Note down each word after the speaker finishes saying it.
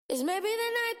It's maybe the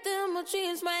night that my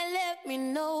dreams might let me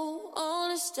know. All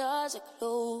the stars are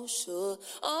closer,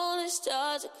 all the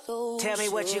stars are closer. Tell me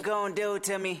what you gonna do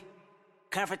to me.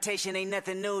 Confrontation ain't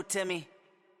nothing new to me.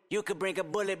 You could bring a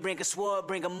bullet, bring a sword,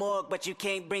 bring a morgue, but you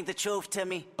can't bring the truth to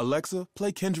me. Alexa,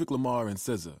 play Kendrick Lamar and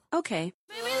SZA. Okay.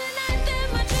 Maybe the night that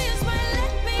my dreams might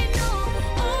let me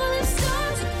know. All the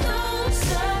stars are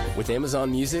closer. With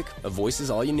Amazon Music, a voice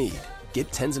is all you need. Get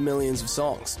tens of millions of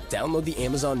songs. Download the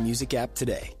Amazon Music app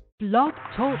today. Blog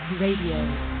Talk Radio.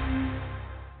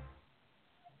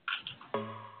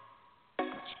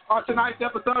 On tonight's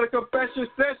episode of Confession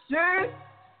Session,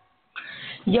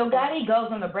 Yo Gotti goes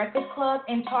on the Breakfast Club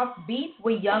and talks beef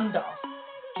with Young Dolph.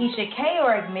 Keisha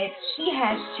Kaur admits she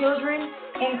has children,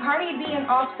 and Cardi B and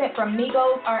Offset from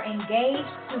Migos are engaged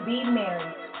to be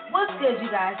married. What's good,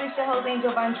 you guys? It's your host,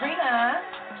 Angel Vandrina.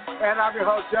 and I'm your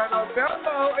host, John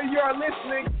O'Dello, and you are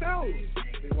listening to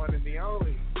the one and the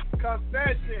only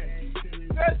Confession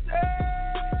Session.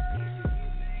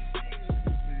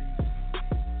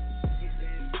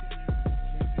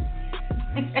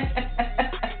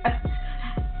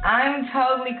 I'm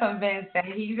totally convinced that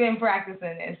he's been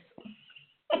practicing this.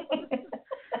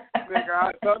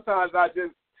 Nigga, sometimes I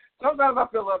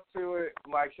feel up to it.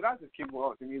 Like, should I just keep going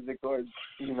with the music, or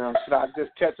should I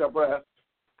just catch a breath?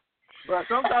 But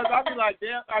sometimes I be like,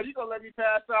 damn, are you gonna let me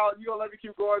pass out? You gonna let me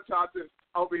keep going till I'm just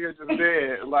over here just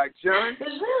dead? Like, John,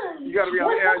 you gotta be on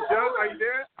the air. John, are you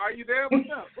there? Are you there? What's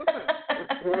up?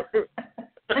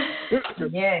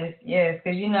 Yes,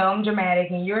 because I'm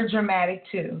dramatic and you're dramatic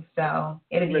too, so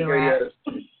it'll be alright.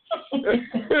 Yes.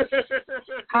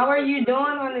 How are you doing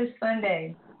on this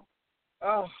Sunday?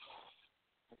 Oh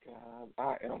God,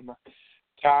 I am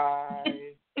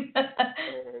tired.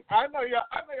 I know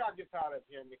y'all get tired of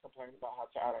hearing me complain about how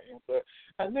tired I am, but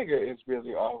a nigga is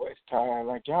really always tired.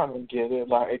 Like, y'all don't get it.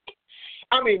 Like,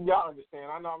 I mean, y'all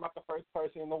understand. I know I'm not the first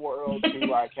person in the world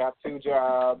to have 2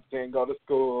 jobs and go to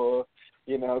school.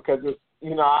 Because it's,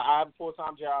 I have a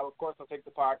full-time job. Of course, I take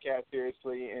the podcast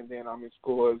seriously, and then I'm in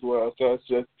school as well. So it's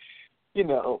just,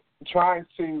 trying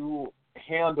to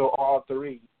handle all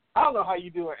 3. I don't know how you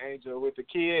do it, Angel, with a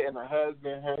kid and a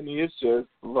husband, honey. It's just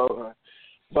low.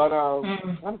 But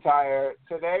I'm tired.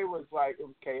 Today it was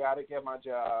chaotic at my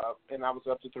job, and I was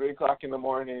up to 3 o'clock in the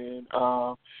morning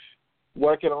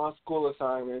working on school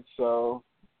assignments. So,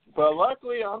 but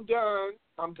luckily I'm done.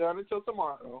 I'm done until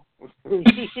tomorrow. Then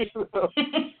it's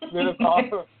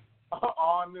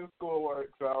all new schoolwork.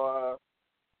 So,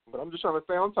 but I'm just trying to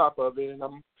stay on top of it, and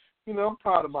I'm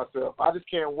proud of myself. I just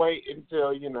can't wait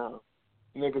until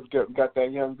niggas got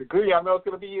that young degree. I know it's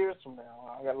gonna be years from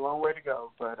now. I got a long way to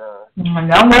go, but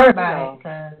don't worry about it,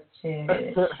 because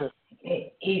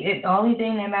the only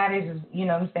thing that matters is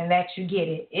that you get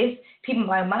it. It's people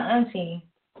like my auntie.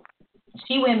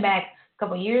 She went back a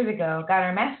couple years ago, got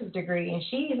her master's degree, and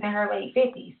she's in her late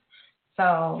 50s.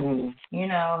 So,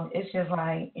 it's just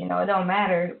it don't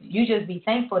matter. You just be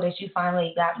thankful that you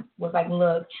finally was like,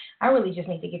 look, I really just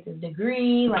need to get this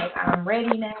degree. Like, I'm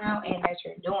ready now, and that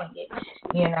you're doing it,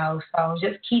 So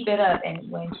just keep it up.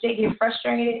 And when shit gets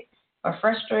frustrated or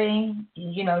frustrating,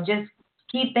 just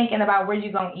keep thinking about where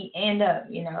you're going to end up,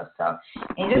 So,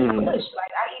 and just push.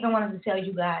 Like, I even wanted to tell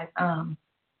you guys, I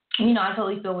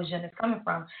totally feel where Jen is coming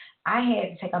from. I had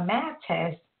to take a math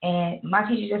test, and my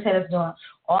teacher just had us doing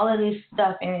all of this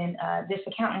stuff in this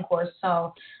accounting course.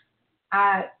 So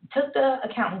I took the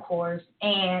accounting course,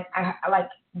 and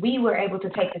we were able to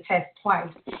take the test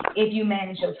twice if you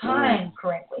manage your time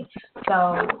correctly.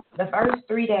 So the first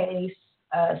 3 days,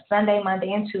 Sunday,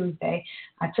 Monday, and Tuesday,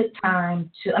 I took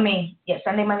time to,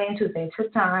 Sunday, Monday, and Tuesday, I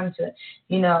took time to,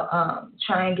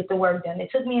 try and get the work done. It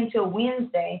took me until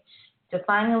Wednesday to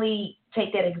finally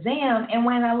take that exam, and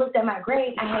when I looked at my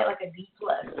grade, I had a D+.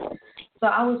 So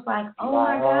I was like, oh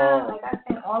my God, I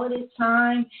spent all of this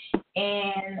time,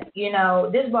 and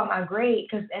this brought my grade,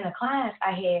 because in a class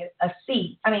I had a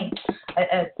C, a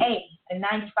 95,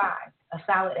 a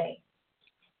solid A,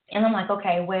 and I'm like,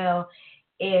 okay, well,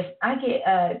 if I get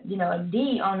a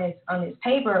D on this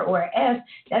paper or an F,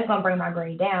 that's gonna bring my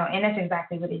grade down, and that's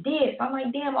exactly what it did. So I'm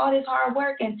like, damn, all this hard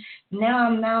work, and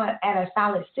I'm at a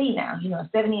solid C now,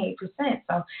 78%.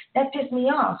 So that pissed me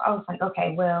off. I was like,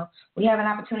 okay, well, we have an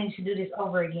opportunity to do this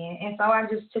over again, and so I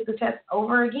just took the test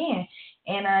over again,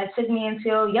 and it took me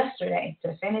until yesterday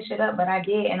to finish it up, but I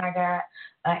did, and I got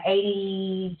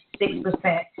 86%.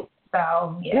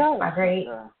 So my grade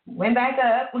went back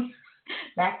up.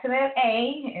 Back to that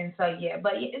A, and so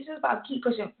but it's just about keep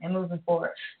pushing and moving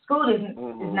forward. School is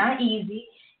not easy,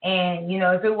 and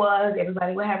if it was,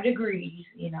 everybody would have degrees,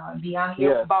 and be out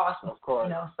here bossing,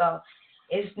 So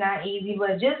it's not easy,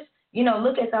 but just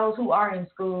look at those who are in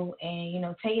school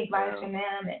and, take advice from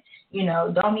them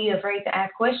and, don't be afraid to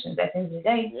ask questions at the end of the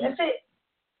day. That's it.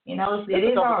 It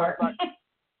is hard.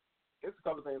 It's a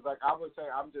couple of things. Like, I would say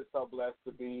I'm just so blessed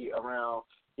to be around,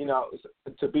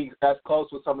 to be as close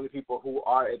with so many people who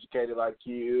are educated like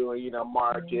you and,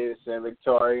 Marcus and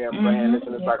Victoria and Brandon.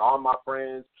 And it's like all my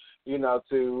friends,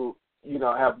 to,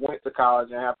 have went to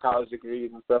college and have college degrees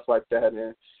and stuff like that.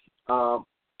 And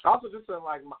also just in,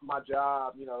 like, my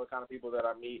job, the kind of people that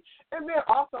I meet. And then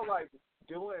also, like,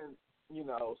 doing,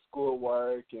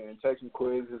 schoolwork and taking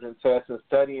quizzes and tests and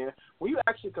studying. When you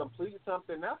actually completed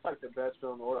something, that's like the best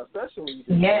feeling in the world, especially when you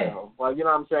do well. Like, you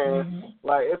know what I'm saying?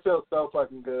 Like, it feels so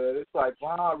fucking good. It's like,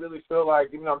 wow, I really feel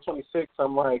like, even though I'm 26,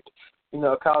 I'm like,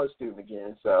 a college student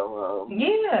again. So,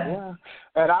 yeah.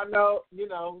 And I know, we're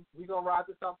going to ride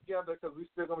this off together because we're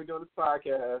still going to be doing this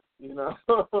podcast,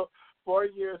 4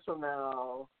 years from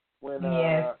now when,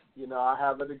 I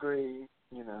have a degree,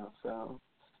 so.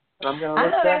 I'm going to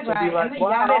look back and be like,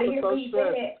 wow, I was so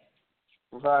stressed.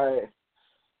 Right.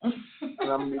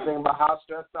 And I'm going to be thinking about how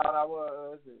stressed out I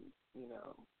was. And,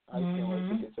 I just can't wait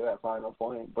to get to that final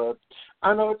point. But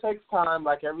I know it takes time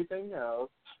like everything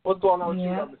else. What's going on with you,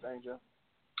 Miss Angel?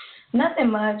 Nothing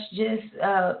much. Just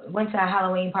went to a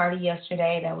Halloween party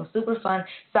yesterday. That was super fun.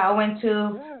 So I went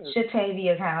to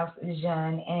Shatavia's house,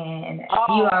 John, and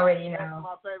you already know.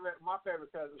 My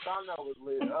favorite cousin. So I know it was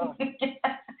lit. Oh.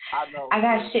 I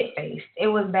got shit faced. It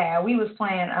was bad. We was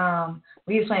playing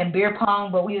beer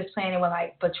pong, but we was playing it with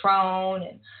like Patron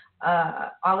and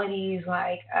all of these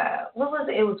like what was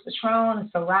it? It was Patron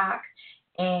and Ciroc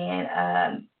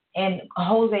and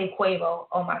Jose Cuervo.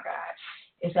 Oh my God.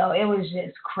 And so it was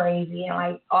just crazy, and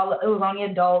like it was only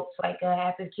adults, like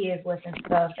after kids was and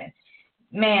stuff, and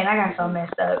man, I got so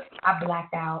messed up, I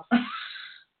blacked out.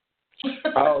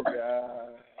 Oh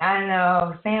God! I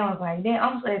know. Sam was like, "Damn!"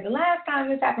 I'm like, the last time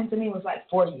this happened to me was like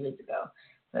 4 years ago,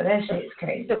 so that shit is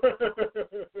crazy.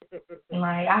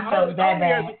 Like I felt that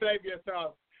bad.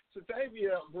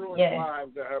 Shatavia ruined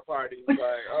lives at her parties. Like,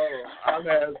 I've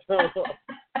had some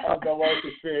of the worst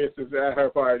experiences at her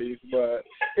parties, but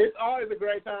it's always a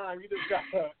great time. You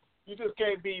just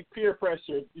can't be peer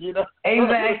pressured,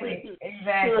 Exactly.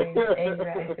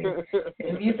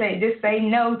 If you just say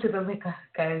no to the liquor,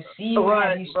 because she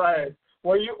right.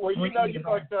 Well, you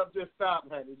fucked up, just stop,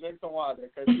 honey. Drink some water,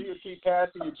 because you keep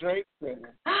passing your drinks and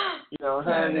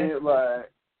honey, like.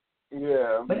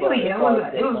 Yeah, but it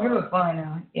was really fun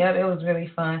though. Yeah, it was really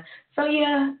fun. So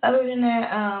yeah, other than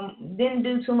that, didn't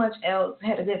do too much else.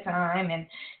 Had a good time, and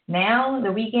now the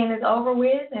weekend is over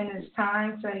with, and it's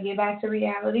time to get back to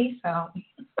reality. So,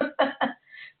 so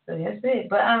that's it.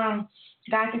 But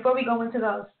guys, before we go into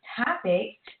those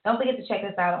topics, don't forget to check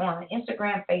us out on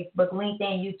Instagram, Facebook,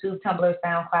 LinkedIn, YouTube, Tumblr,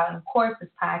 SoundCloud, and of course this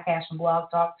podcast from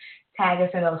Blog Talk. Tag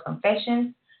us in those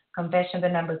confessions. Confession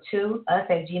 2,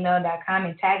 us@gmail.com,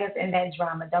 and tag us in that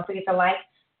drama. Don't forget to like,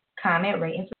 comment,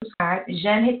 rate, and subscribe.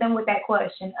 Jean, hit them with that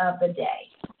question of the day.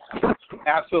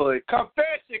 Absolutely.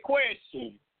 Confession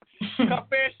question.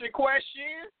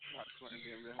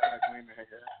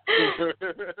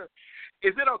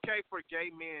 Is it okay for gay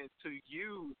men to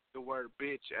use the word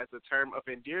bitch as a term of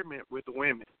endearment with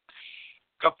women?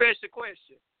 Confession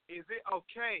question. Is it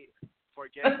okay for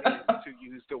gay men to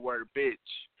use the word bitch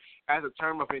as a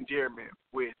term of endearment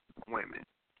with women?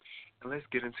 And let's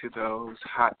get into those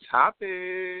hot topics.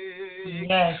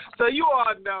 Yes. So you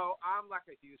all know I'm like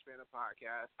a huge fan of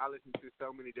podcasts. I listen to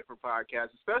so many different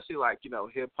podcasts, especially like,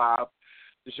 hip hop,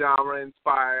 genre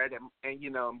inspired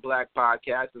and black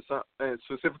podcasts and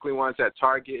specifically ones that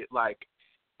target like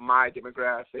my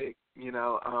demographic,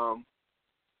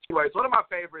 Anyways, one of my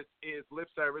favorites is Lip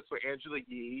Service with Angela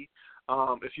Yee.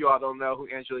 If you all don't know who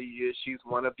Angela Yee is, she's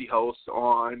one of the hosts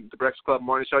on the Breakfast Club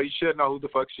Morning Show. You should know who the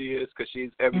fuck she is because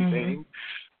she's everything.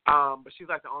 But she's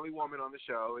like the only woman on the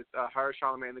show. It's her,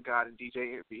 Charlamagne the God, and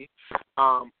DJ Envy.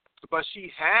 But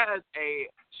she has a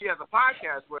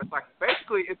podcast where it's like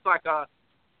basically it's like a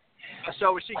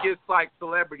show where she gets like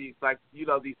celebrities, like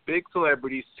these big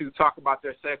celebrities, to talk about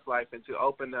their sex life and to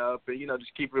open up and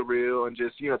just keep it real and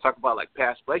just talk about like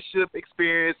past relationship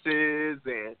experiences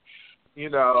and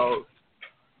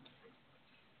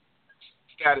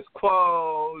status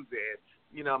quos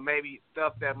and maybe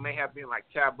stuff that may have been like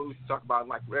taboo to talk about in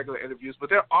like regular interviews, but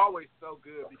they're always so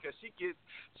good because she's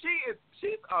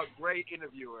a great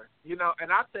interviewer,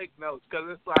 and I take notes because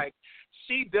it's like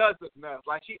she does enough.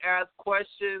 Like she asks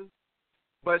questions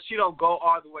but she don't go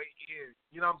all the way in.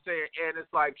 You know what I'm saying? And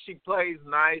it's like she plays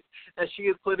nice, and she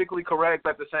is politically correct,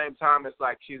 but at the same time, it's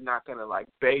like she's not going to, like,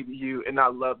 baby you, and I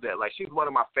love that. Like, she's one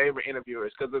of my favorite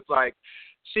interviewers because it's like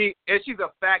she's a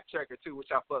fact checker, too,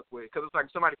 which I fuck with, because it's like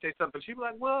somebody say something, she'd be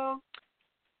like, well,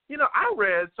 you know, I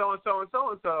read so-and-so and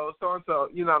so-and-so, so-and-so,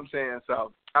 you know what I'm saying?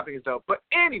 So I think it's dope. But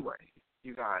anyway,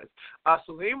 you guys,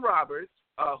 Salim Roberts,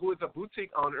 who is a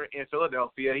boutique owner in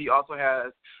Philadelphia. He also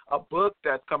has a book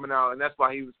that's coming out, and that's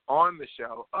why he was on the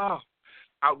show. Oh,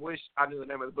 I wish I knew the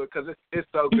name of the book because it's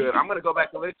so good. I'm going to go back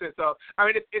and listen. So, I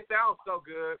mean, it sounds so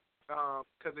good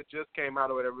because it just came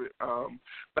out or whatever.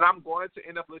 But I'm going to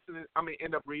end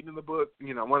up reading the book,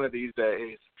 you know, one of these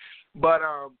days. But,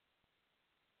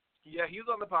 yeah, he was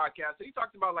on the podcast. So he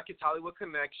talked about, like, his Hollywood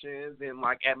connections and,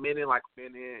 like, admitting, like,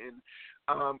 women.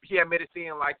 He admitted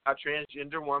seeing, like, a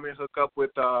transgender woman hook up with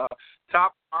a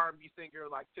top R&B singer,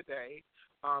 like, today.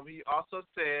 He also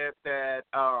said that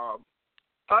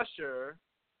Usher,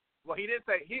 well, he didn't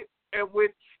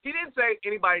say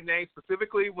anybody's name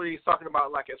specifically when he's talking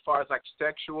about, like, as far as, like,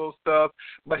 sexual stuff,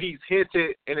 but he's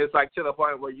hinted, and it's, like, to the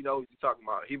point where you know what he's talking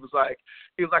about. He was like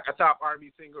a top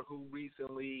R&B singer who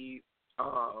recently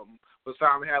was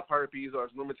found to have herpes or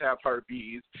is rumored to have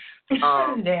herpes. He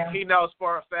knows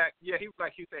for a fact, he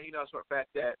said he knows for a fact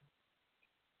that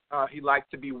he likes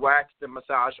to be waxed and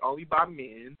massaged only by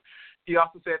men. He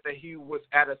also said that he was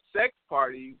at a sex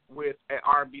party with an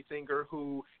R&B singer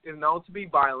who is known to be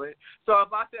violent. So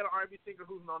if I said an R&B singer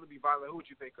who's known to be violent, who would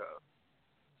you think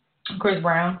of? Chris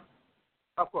Brown.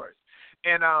 Of course.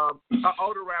 And an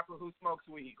older rapper who smokes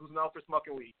weed, who's known for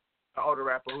smoking weed. An older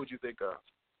rapper, who would you think of?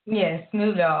 Yes,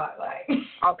 Snoop Dogg, like.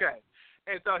 Okay.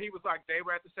 And so he was like, they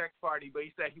were at the sex party, but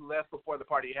he said he left before the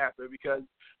party happened because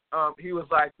he was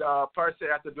like, the person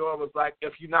at the door was like,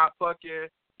 if you're not fucking,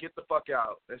 get the fuck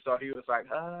out. And so he was like,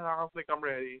 I don't think I'm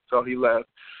ready. So he left.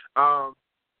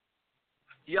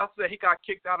 He also said he got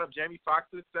kicked out of Jamie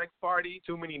Foxx's sex party,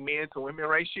 too many men to women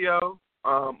ratio.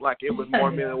 Like it was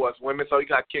more men than it was women, so he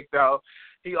got kicked out.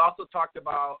 He also talked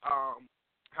about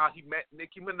how he met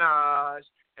Nicki Minaj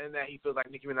and that he feels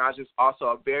like Nicki Minaj is also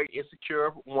a very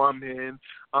insecure woman.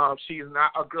 She's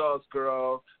not a girl's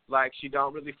girl. Like, she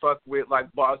don't really fuck with,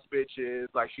 like, boss bitches.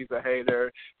 Like, she's a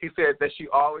hater. He said that she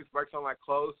always works on, like,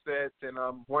 clothes sets. And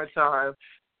one time,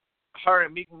 her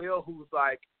and Meek Mill, who's,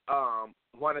 like,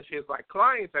 one of his, like,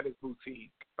 clients at his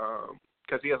boutique,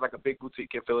 because he has, like, a big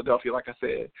boutique in Philadelphia, like I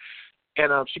said.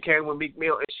 And she came with Meek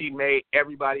Mill, and she made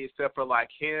everybody except for, like,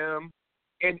 him.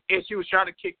 And she was trying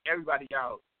to kick everybody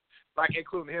out, like,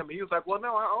 including him. And he was like, well,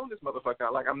 no, I own this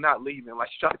motherfucker. Like, I'm not leaving. Like,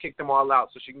 she tried to kick them all out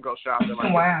so she can go shopping.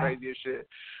 Like, wow. Crazy as shit.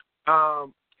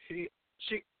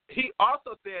 He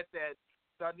also said that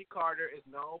Sunday Carter is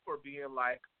known for being,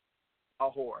 like, a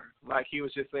whore. Like, he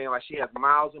was just saying, like, she has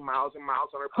miles and miles and miles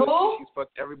on her pussy. She's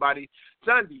fucked everybody.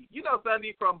 Sunday. You know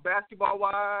Sunday from Basketball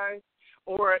Wives?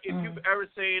 Or if you've ever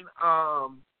seen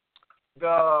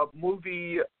the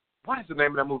movie... What is the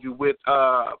name of that movie with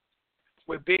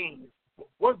Beans?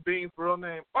 What's Beans' real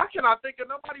name? Why can't I think of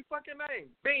nobody's fucking name?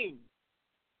 Beans.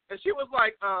 And she was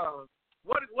like,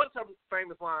 what's her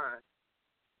famous line?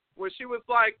 Where she was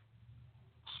like,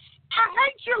 I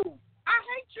hate you. I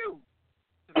hate you.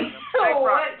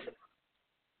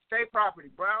 State Property.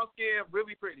 Brown skin,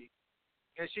 really pretty.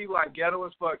 And she like ghetto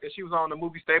as fuck. And she was on the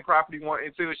movie State Property 1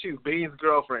 and 2. And she was Beans'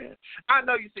 girlfriend. I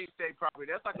know you seen State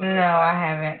Property. That's like no, I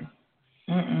haven't.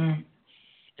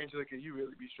 Angelica, you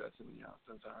really be stressing me out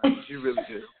sometimes. You really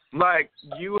do. Like,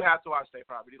 you have to watch State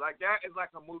Property. Like, that is like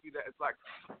a movie that is like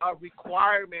a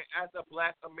requirement as a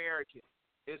Black American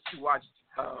is to watch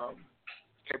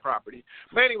State Property.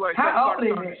 But anyway, how old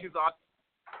is it?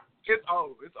 It's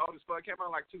old. It's old as fuck. It came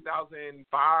out like 2005,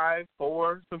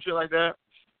 2004, some shit like that.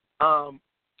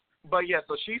 But yeah,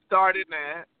 so she started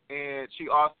that, and she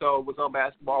also was on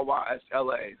Basketball Wives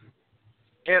LA.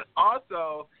 And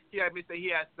also, he admits that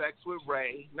he had sex with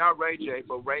Ray, not Ray J,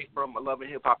 but Ray from Love and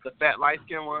Hip Hop, the fat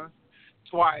light-skinned one,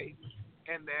 twice.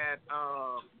 And that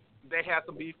they had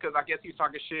some beef because I guess he was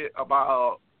talking shit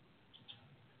about,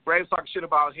 Ray was talking shit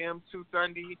about him to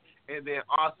Sunday, and then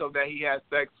also that he had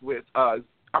sex with,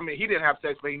 he didn't have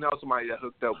sex, but he knows somebody that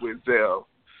hooked up with Zell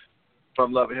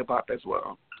from Love and Hip Hop as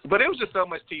well. But it was just so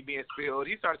much tea being spilled.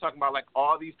 He started talking about, like,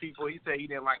 all these people. He said he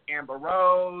didn't like Amber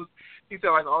Rose. He said,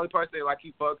 like, the only person that, like,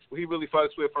 he really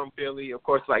fucks with from Philly, of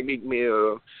course, like, Meek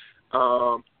Mill.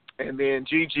 And then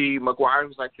Gigi McGuire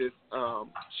was like this.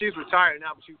 She's retired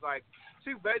now, but she's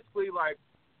basically, like,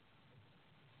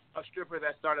 a stripper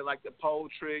that started, like, the pole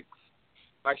tricks.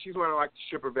 Like, she's one of, like, the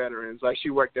stripper veterans. Like,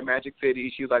 she worked at Magic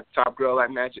City. She was, like, the top girl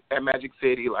at Magic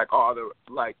City. Like, all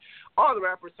the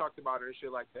rappers talked about her and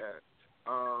shit like that.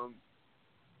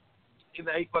 you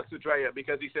know, he fucks with Drea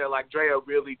because he said, like, Drea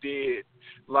really did,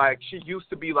 like, she used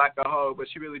to be, like, a hoe, but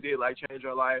she really did, like, change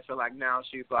her life, and, like, now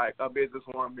she's, like, a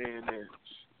businesswoman and,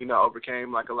 you know,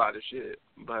 overcame, like, a lot of shit.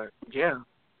 But, yeah,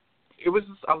 it was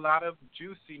just a lot of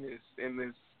juiciness in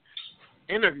this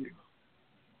interview.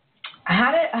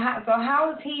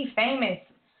 How is he famous?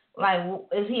 Like,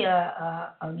 is he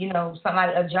a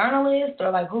somebody, a journalist,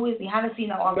 or like, who is he? How does he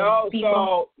know all these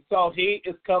people? So he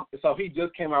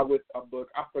just came out with a book.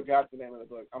 I forgot the name of the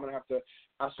book.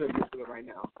 I should get to it right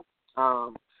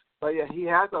now. But yeah, he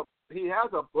has a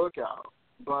book out.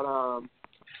 But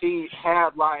he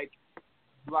had like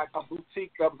a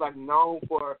boutique that was like known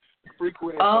for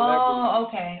frequent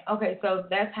celebrities. Oh, okay. So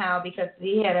that's how, because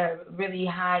he had a really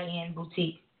high end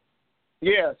boutique.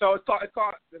 Yeah, so it's called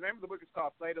the name of the book is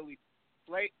called Fatally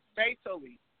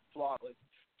Flawless,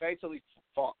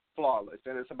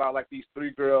 and it's about like these three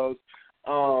girls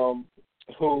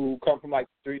who come from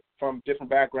different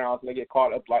backgrounds, and they get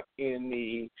caught up like in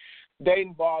the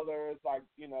dating ballers, like,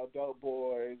 you know, dope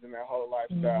boys and their whole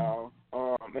lifestyle.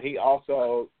 And he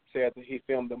also said that he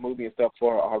filmed the movie and stuff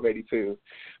for her already too,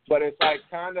 but it's like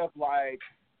kind of like,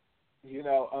 you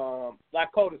know,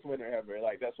 like Coldest Winter Ever.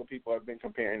 Like, that's what people have been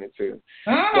comparing it to.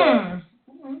 But,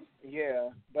 yeah,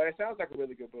 but it sounds like a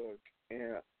really good book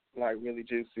and, like, really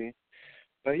juicy.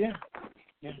 But, yeah.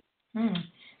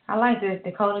 I like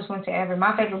the Coldest Winter Ever.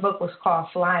 My favorite book was called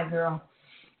Fly Girl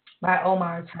by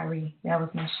Omar Tyree. That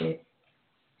was my shit.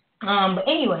 But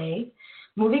anyway,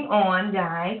 moving on,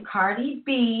 guys. Cardi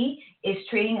B is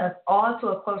treating us all to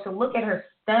a closer look at her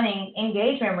stunning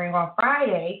engagement ring on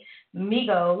Friday.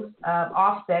 Migos,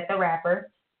 Offset, the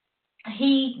rapper,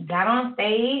 he got on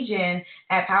stage and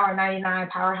at Power 99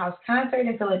 Powerhouse concert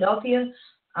in Philadelphia,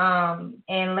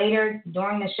 and later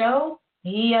during the show,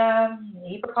 he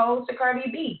proposed to Cardi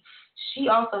B. She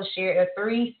also shared a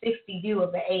 360 view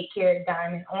of the 8-carat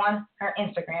diamond on her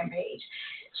Instagram page.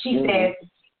 She said,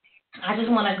 I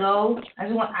just want to go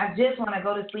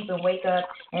to sleep and wake up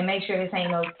and make sure this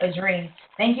ain't a dream.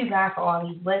 Thank you, God, for all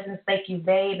these blessings. Thank you,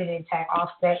 babe. And then tag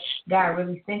Offset. God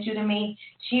really sent you to me.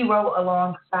 She wrote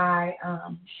alongside,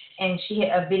 and she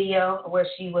hit a video where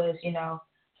she was, you know,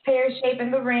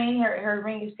 pear-shaping the ring. Her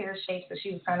ring is pear-shaped, so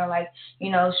she was kind of like, you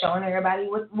know, showing everybody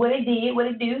what it did, what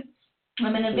it do.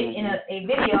 In a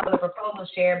video of the proposal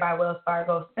shared by Wells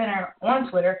Fargo Center on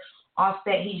Twitter,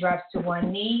 Offset, he drops to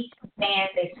one knee. Fans,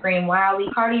 they scream wildly.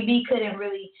 Cardi B couldn't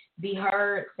really be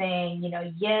heard saying, you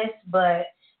know, yes, but,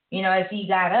 you know, as he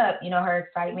got up, you know, her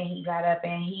excitement, he got up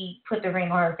and he put the ring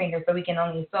on her finger, so we can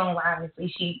only assume, obviously,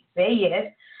 she said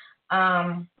yes.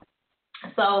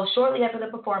 So shortly after the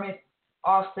performance,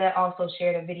 Offset also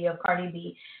shared a video of Cardi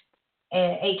B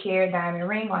an 8-carat diamond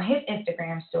ring on his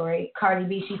Instagram story. Cardi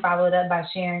B, she followed up by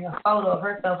sharing a photo of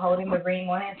herself holding the ring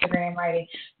on Instagram, writing,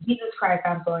 Jesus Christ,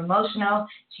 I'm so emotional.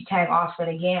 She tagged Offset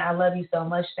again, I love you so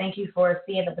much. Thank you for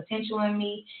seeing the potential in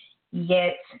me.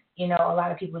 Yet, you know, a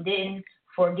lot of people didn't.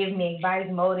 For giving me advice,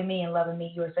 molding me, and loving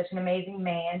me. You are such an amazing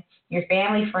man. Your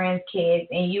family, friends, kids,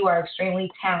 and you are extremely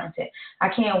talented. I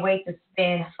can't wait to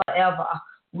spend forever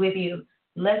with you.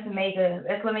 Let's make a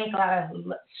lot of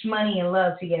money and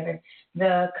love together.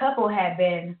 The couple had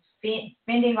been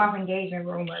fending off engagement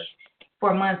rumors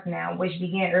for months now, which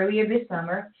began earlier this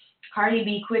summer. Cardi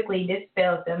B quickly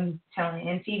dispelled them, telling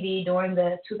MTV during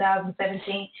the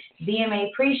 2017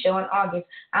 VMA pre-show in August,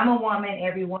 I'm a woman,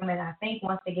 every woman I think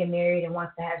wants to get married and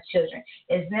wants to have children.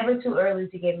 It's never too early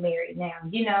to get married now.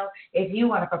 You know, if you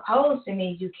want to propose to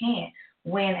me, you can.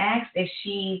 When asked if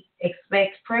she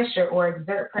expects pressure or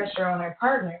exert pressure on her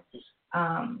partner,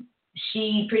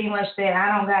 she pretty much said,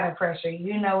 I don't got a pressure.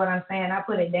 You know what I'm saying? I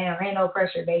put it down. Ain't no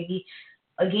pressure, baby.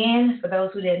 Again, for those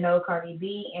who didn't know, Cardi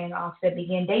B and Offset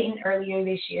began dating earlier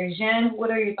this year. Jen, what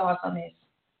are your thoughts on this?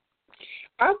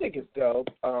 I think it's dope.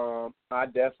 I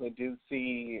definitely do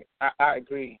see, I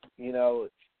agree. You know,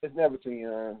 it's never too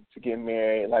young to get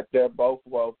married. Like, they're both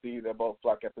wealthy. They're both,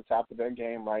 like, at the top of their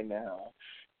game right now.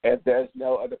 If there's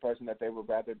no other person that they would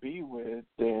rather be with,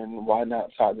 then why not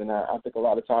tie the knot? I think a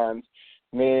lot of times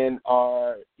men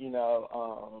are, you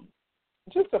know,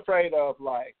 just afraid of,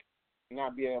 like,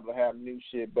 not being able to have new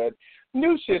shit. But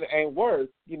new shit ain't worth,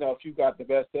 you know, if you got the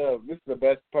best of. This is the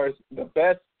best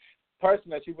person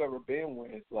that you've ever been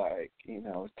with. Like, you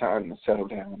know, it's time to settle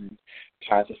down and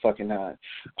tie the fucking knot.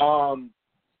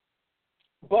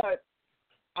 But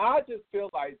I just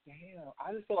feel like,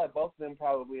 both of them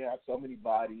probably have so many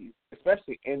bodies,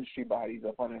 especially industry bodies,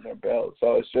 up under their belt.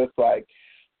 So it's just like,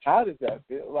 how does that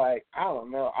feel? Like, I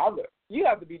don't know. You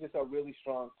have to be just a really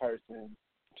strong person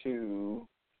to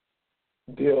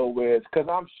deal with, because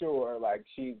I'm sure like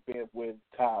she's been with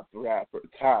top rappers,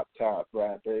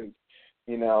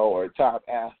 you know, or top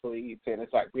athletes, and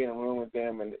it's like being in a room with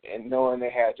them and knowing they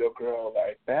had your girl,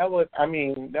 like that would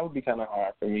be kind of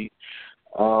hard for me.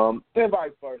 Then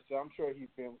vice versa. I'm sure he's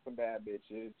been with some bad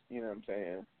bitches, you know what I'm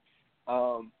saying?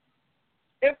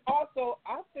 And also,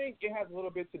 I think it has a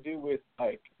little bit to do with,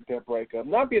 like, their breakup.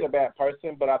 Not being a bad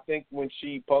person, but I think when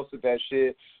she posted that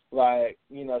shit, like,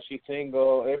 you know, she's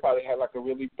single, they probably had, like, a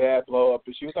really bad blow-up,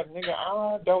 and she was like, nigga,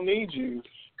 I don't need you,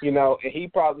 you know, and he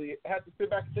probably had to sit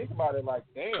back and think about it, like,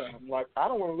 damn, like, I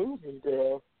don't want to lose this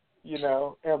girl, you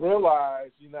know, and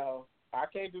realize, you know, I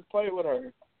can't just play with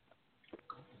her.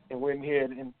 And went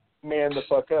ahead and man the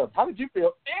fuck up. How did you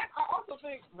feel? And I also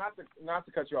think, not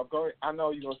to cut you off, I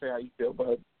know you're going to say how you feel,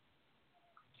 but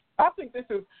I think this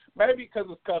is maybe because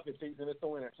it's cuffing season, it's the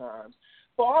winter time.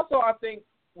 But also I think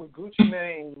with Gucci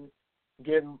Mane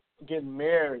getting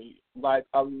married, like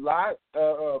a lot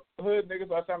of hood niggas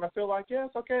last time, I feel like, yeah,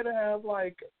 it's okay to have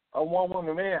like a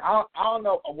one-woman man. I don't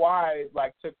know why it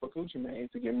like took for Gucci Mane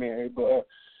to get married, but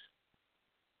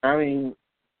I mean,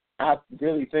 I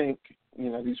really think, you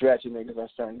know, these ratchet niggas are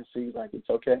starting to see, like, it's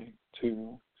okay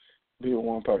to be with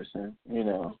one person, you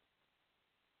know.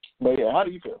 But, yeah, how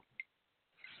do you feel?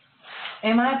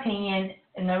 In my opinion,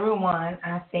 number one,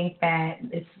 I think that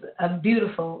it's a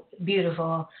beautiful,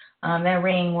 beautiful. That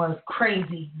ring was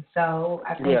crazy, so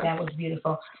I think that was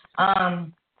beautiful. I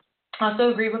also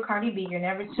agree with Cardi B. You're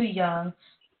never too young,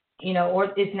 you know,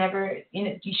 or it's never, you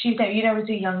know, you're never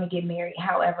too young to get married.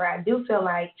 However, I do feel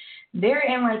like they're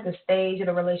in like the stage of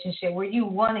the relationship where you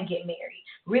want to get married,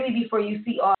 really before you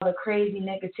see all the crazy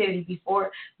negativity,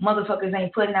 before motherfuckers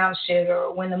ain't putting out shit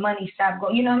or when the money stops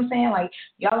going, you know what I'm saying? Like,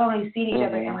 y'all only see each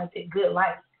other in like the good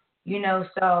life, you know,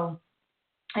 so,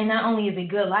 and not only is it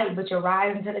good life, but you're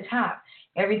rising to the top.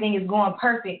 Everything is going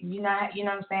perfect, you know what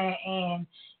I'm saying? And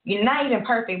you're not even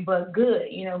perfect, but good,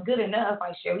 you know, good enough.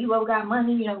 Like, sure, we both got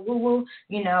money, you know, woo-woo,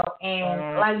 you know.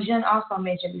 And like Jen also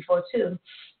mentioned before, too,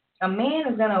 a man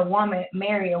is going to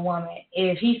marry a woman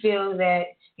if he feels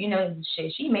that, you know,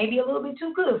 shit, she may be a little bit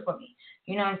too good for me.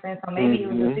 You know what I'm saying? So maybe it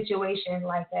was a situation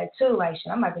like that, too. Like,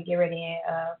 shit, I'm about to get ready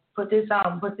and put this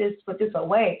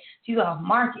away. She's off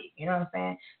market, you know what I'm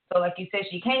saying? So like you said,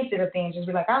 she can't sit up there and just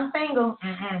be like, I'm single.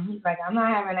 He's like, I'm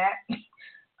not having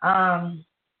that.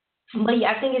 But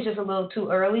yeah, I think it's just a little too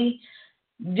early,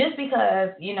 just because,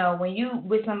 you know, when you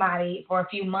with somebody for a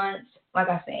few months, like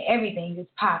I said, everything is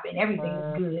popping, everything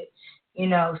is good, you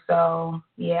know. So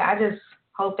yeah, I just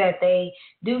hope that they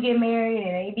do get married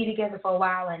and they be together for a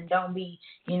while and don't be,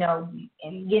 you know,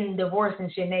 and getting divorced and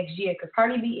shit next year, because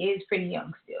Cardi B is pretty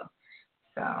young still.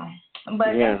 So,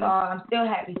 but that's all. I'm still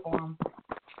happy for him.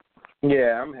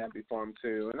 Yeah, I'm happy for him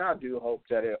too, and I do hope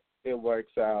that it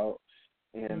works out,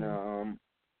 and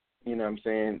you know what I'm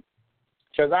saying?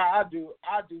 Because I do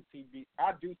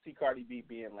see Cardi B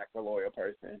being like a loyal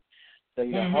person. So,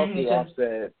 you know, hopefully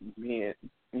Offset being,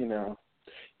 you know,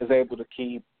 is able to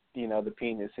keep, you know, the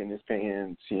penis in his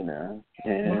pants, you know,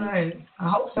 and I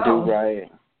hope so. Do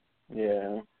right.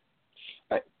 Yeah.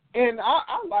 And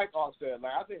I like Offset.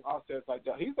 Like, I think Offset's like,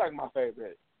 he's like my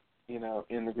favorite, you know,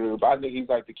 in the group. I think he's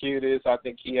like the cutest. I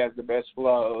think he has the best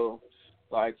flow.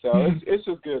 Like, so it's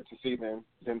just good to see them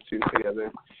two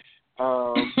together.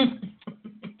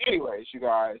 Anyways, you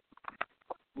guys,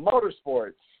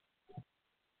 motorsports.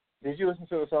 Did you listen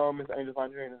to the song Miss Angel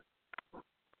Fandrina?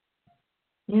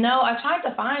 No, I tried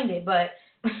to find it, but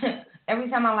every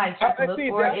time I like try to look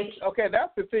for it. Okay,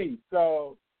 that's the thing.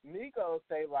 So Migos,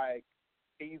 they like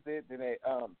tease it, then they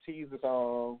tease the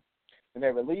song, and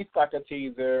they released like a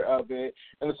teaser of it,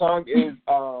 and the song is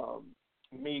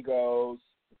Migos,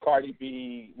 Cardi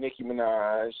B, Nicki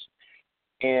Minaj,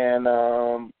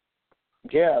 and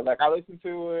yeah, like I listened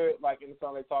to it, like in the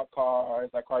song they talk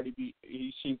cars, like Cardi B,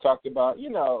 she talked about,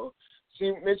 you know,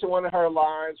 she mentioned one of her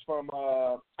lines from,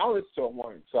 I listened to it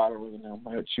once, so I don't really know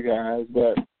much, you guys,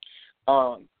 but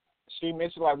she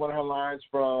mentioned like one of her lines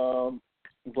from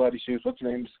Bloody Shoes. What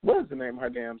is the name of her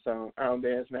damn song? I don't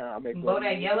dance now. I make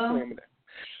Bodak Yellow?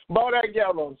 Bodak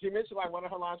Yellow. She mentioned like one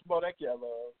of her lines from Bodak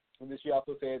Yellow. And then she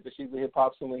also said that she's a hip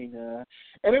hop Selena,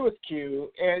 and it was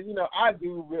cute. And you know, I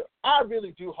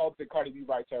really do hope that Cardi B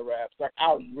writes her raps. Like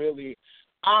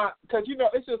because you know,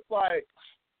 it's just like,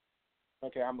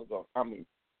 okay, I'm gonna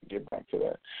get back to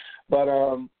that. But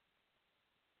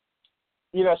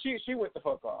you know, she went the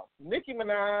fuck off. Nicki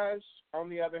Minaj,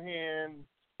 on the other hand,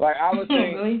 like I was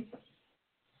saying. Really?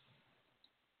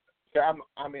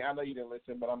 I mean, I know you didn't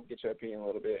listen, but I'm gonna get your opinion a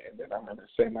little bit, and then I'm gonna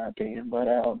say my opinion. But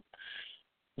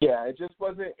yeah, it just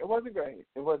wasn't. It wasn't great.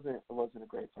 It wasn't a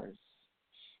great verse.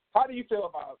 How do you feel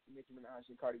about Nicki Minaj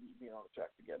and Cardi B being on the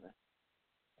track together?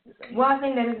 Well, I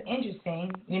think that is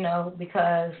interesting,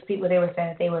 because they were saying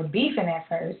that they were beefing at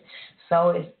first. So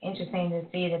it's interesting to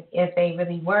see that if they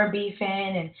really were beefing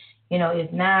and,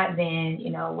 if not, then,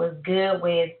 what's good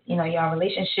with, y'all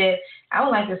relationship. I would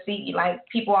like to see,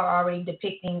 people are already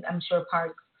depicting, I'm sure,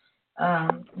 parts,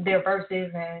 their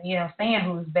verses and, saying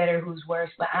who's better, who's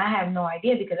worse. But I have no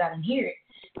idea because I didn't hear it.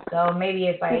 So maybe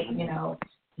it's like,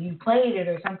 you played it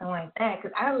or something like that.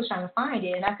 Because I was trying to find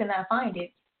it and I could not find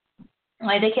it.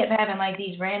 Like, they kept having,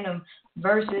 these random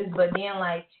verses, but then,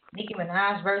 Nicki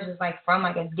Minaj verses, from,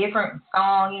 a different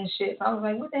song and shit. So I was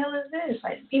like, what the hell is this?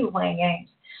 People playing games,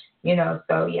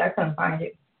 So, yeah, I couldn't find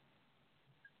it.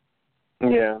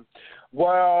 Yeah.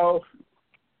 Well,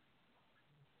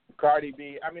 not Cardi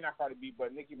B,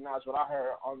 but Nicki Minaj, what I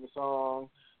heard on the song,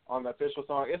 on the official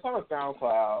song, it's on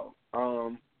SoundCloud.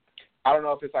 I don't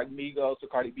know if it's Migos or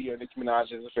Cardi B or Nicki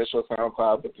Minaj's official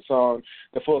SoundCloud, but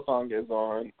the full song is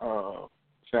on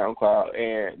SoundCloud.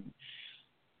 And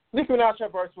Nicki Minaj, her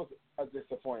verse was a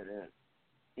disappointment,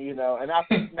 and I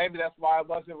think maybe that's why it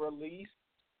wasn't released,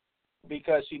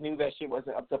 because she knew that shit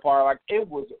wasn't up to par. It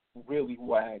was really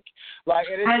whack. How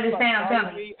did it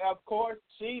sound? Of course,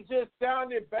 she just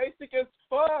sounded basic as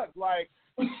fuck.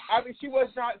 She was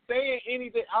not saying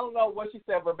anything. I don't know what she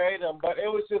said verbatim, but it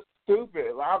was just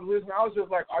stupid. I was listening. I was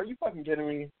just like, "Are you fucking kidding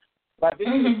me?" This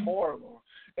is horrible.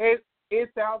 It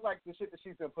sounds like the shit that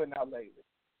she's been putting out lately.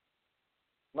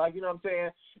 You know what I'm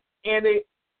saying? And it,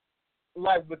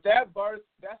 with that verse,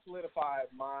 that solidified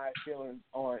my feelings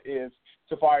on if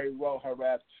Safari wrote her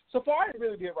raps. Safari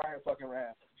really did write her fucking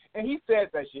raps, and he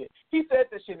said that shit. He said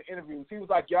that shit in interviews. He was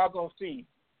like, "Y'all gonna see,"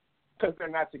 because they're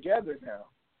not together now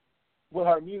with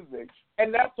her music,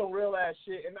 and that's some real ass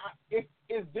shit. And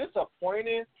it's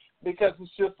disappointing because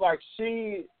it's just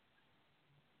she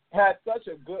had such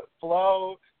a good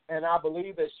flow, and I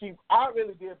believe that I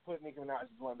really did put Nicki Minaj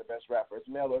as one of the best rappers,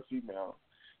 male or female.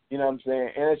 You know what I'm saying?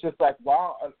 And it's just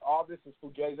wow, all this is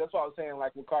fugazi. That's what I was saying.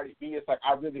 With Cardi B, it's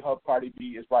I really hope Cardi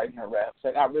B is writing her raps.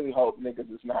 I really hope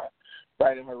niggas is not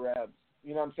writing her raps.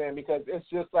 You know what I'm saying? Because it's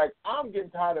just I'm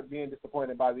getting tired of being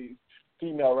disappointed by these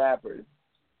female rappers.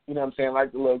 You know what I'm saying?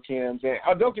 The Lil Kims.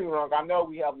 And don't get me wrong, I know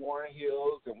we have Lauryn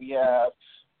Hills and we have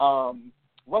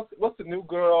what's the new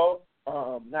girl?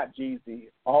 Not Jeezy.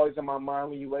 Always in my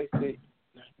mind when you waste it.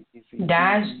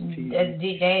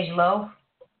 Dej Loaf.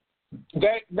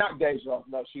 Not Dej Loaf.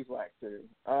 No, she's black too.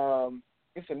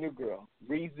 It's a new girl.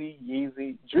 Dreezy.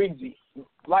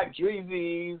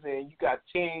 Dreezys, and you got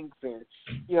Tinks, and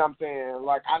you know what I'm saying?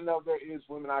 I know there is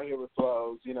women out here with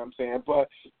flows, you know what I'm saying? But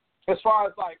as far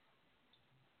as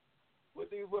with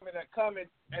these women that come and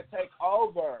take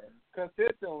over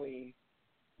consistently,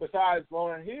 besides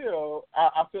Lauryn Hill,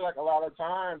 I feel a lot of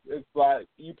times it's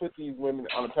you put these women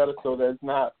on a pedestal that's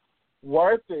not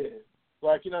worth it.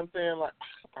 You know what I'm saying?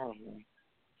 I don't know.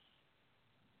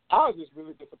 I was just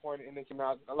really disappointed in Nicki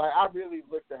Minaj. I really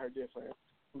looked at her differently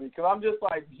because I'm just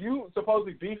you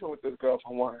supposedly beefing with this girl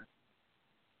for one.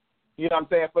 You know what I'm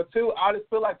saying? For two, I just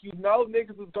feel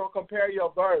niggas is going to compare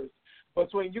your verse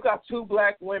between you got two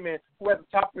black women who are at the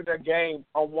top of their game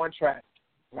on one track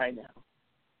right now.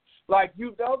 They're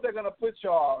going to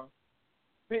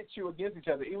pit you against each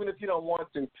other, even if you don't want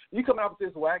to. You come out with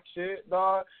this whack shit,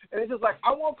 dog, and it's just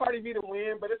I want Cardi B to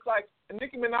win, but it's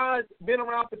Nicki Minaj been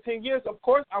around for 10 years. Of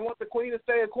course, I want the queen to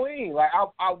stay a queen.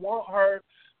 I want her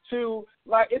to,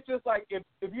 it's just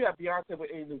if you have Beyonce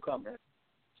with any newcomer,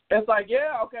 it's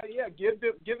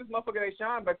give this motherfucker a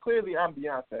shine, but clearly I'm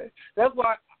Beyonce. That's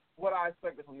what I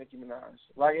expected from Nicki Minaj.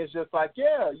 It's just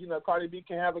Cardi B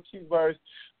can have a cute verse,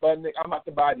 but I'm about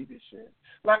to body this shit.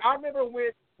 I remember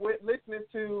with listening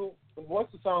to,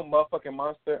 what's the song, Motherfucking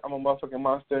Monster? I'm a Motherfucking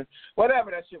Monster.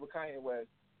 Whatever that shit with Kanye West.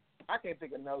 I can't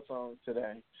think of no songs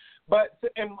today. But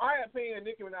in my opinion,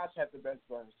 Nicki Minaj had the best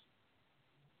verse.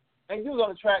 And you was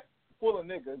on a track full of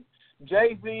niggas.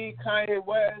 Jay-Z, Kanye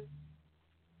West,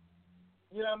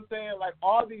 you know what I'm saying?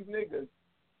 All these niggas.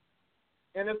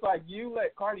 And it's you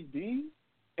let Cardi B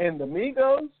and the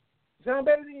Migos sound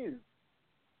better than you.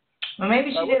 Well,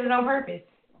 maybe she did it on purpose.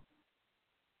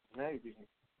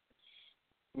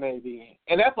 Maybe.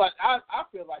 And that's I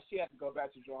feel she had to go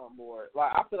back to drawing board.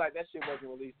 I feel that shit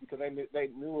wasn't released because they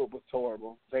knew it was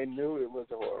horrible. They knew it was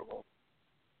horrible.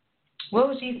 What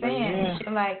was she saying? Yeah. She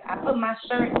I put my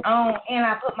shirt on and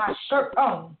I put my shirt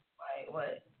on.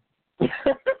 What?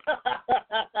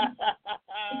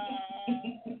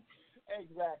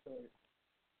 Exactly.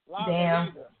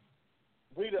 Damn.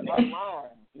 Read it online.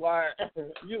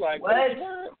 You what?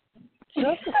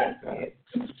 Just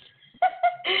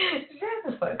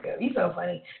shut the fuck up. You so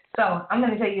funny. So I'm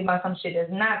going to tell you about some shit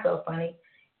that's not so funny.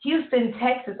 Houston,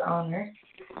 Texans owner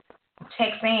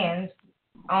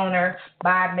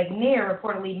Bob McNair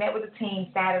reportedly met with the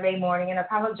team Saturday morning and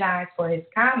apologized for his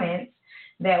comments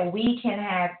that we can't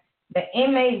have the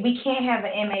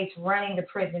inmates running the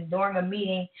prison during a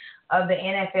meeting of the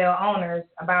NFL owners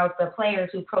about the players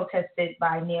who protested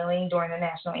by kneeling during the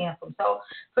national anthem. So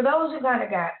for those who kind of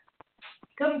got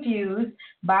confused,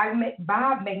 Bob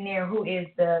McNair, who is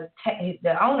the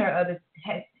owner of the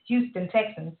Houston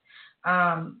Texans,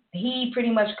 he pretty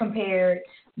much compared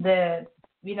the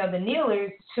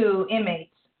kneelers to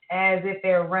inmates as if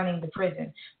they're running the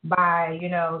prison by,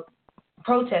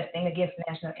 protesting against the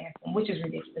national anthem, which is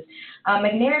ridiculous.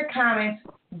 McNair's comments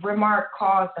remark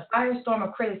caused a firestorm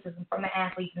of criticism from the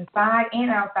athletes inside and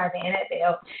outside the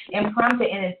NFL and prompted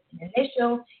an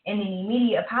initial and an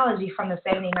immediate apology from the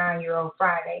 79-year-old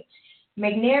Friday.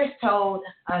 McNair told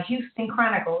Houston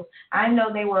Chronicles, "I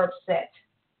know they were upset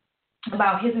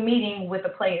about his meeting with the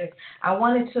players. I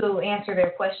wanted to answer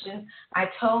their questions. I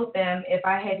told them if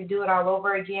I had to do it all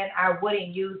over again, I wouldn't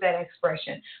use that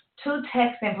expression. 2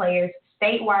 Texan players,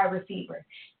 statewide receiver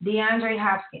DeAndre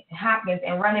Hopkins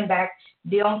and running back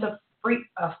Deonta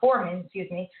Foreman,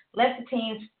 left the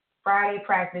team's Friday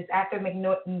practice after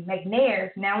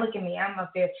McNair's, now look at me, I'm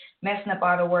up there messing up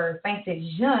all the words, thanks to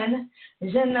Jean,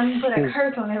 I'm going to put a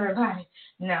curse on everybody.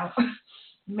 No,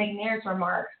 McNair's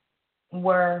remarks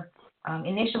were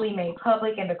initially made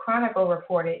public, and the Chronicle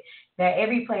reported that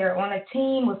every player on the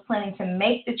team was planning to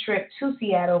make the trip to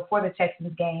Seattle for the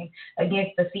Texans game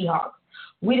against the Seahawks.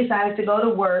 We decided to go to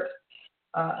work.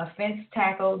 Offense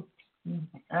tackle,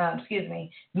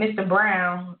 Mr.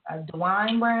 Brown,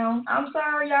 DeWine Brown. I'm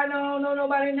sorry, y'all don't know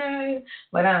nobody's name,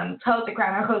 but told the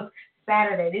Chronicles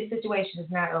Saturday, this situation is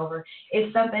not over.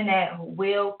 It's something that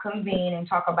we'll convene and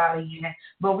talk about again,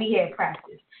 but we had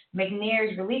practice.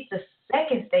 McNair's released a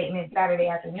second statement Saturday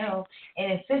afternoon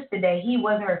and insisted that he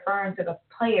wasn't referring to the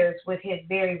players with his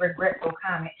very regretful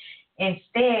comment.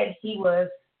 Instead, he was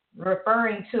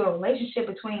referring to a relationship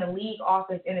between the league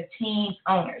office and the team's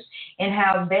owners and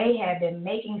how they had been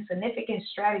making significant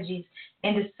strategies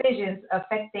and decisions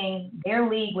affecting their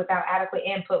league without adequate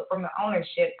input from the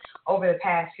ownership over the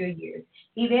past few years.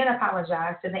 He then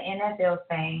apologized to the NFL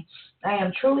saying, "I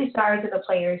am truly sorry to the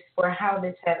players for how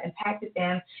this has impacted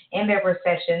them and their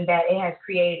perception that it has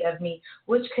created of me,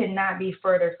 which could not be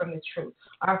further from the truth.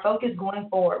 Our focus going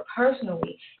forward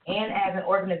personally and as an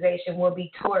organization will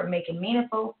be toward making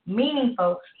meaningful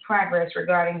progress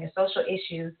regarding the social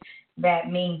issues that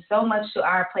mean so much to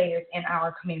our players and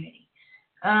our community."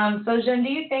 So, Jen, do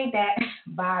you think that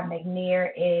Bob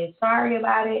McNair is sorry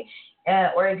about it,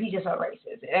 or is he just a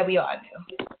racist that we all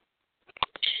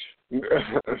knew?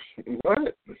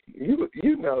 What?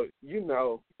 You know.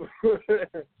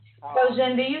 So,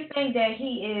 Jen, do you think that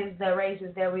he is the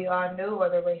racist that we all knew, or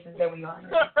the racist that we all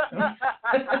knew?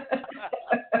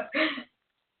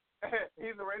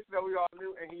 He's the racist that we all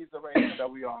knew, and he's the racist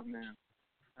that we all knew.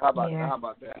 How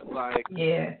about that? Like,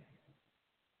 yeah.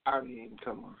 I mean,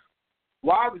 come on.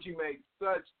 Why would you make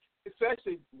such,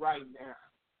 especially right now,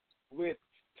 with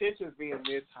tensions being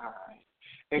this high,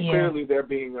 and clearly there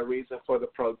being a reason for the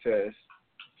protest?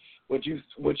 Would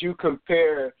you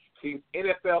compare these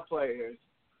NFL players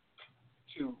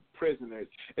to prisoners?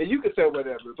 And you can say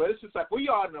whatever, but it's just like, we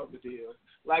all know the deal.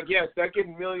 Like, yes, they're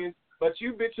getting millions, but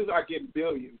you bitches are getting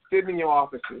billions, sitting in your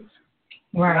offices,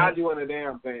 not doing a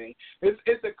damn thing.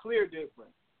 It's a clear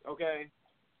difference, okay?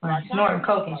 Like, snorting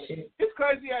coke and shit. It's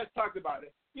crazy as talked about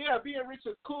it. Yeah, being rich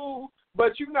is cool,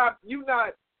 but you not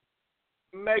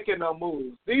making no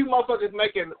moves. These motherfuckers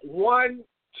making $1,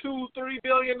 $2, $3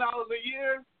 billion a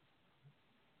year.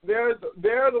 They're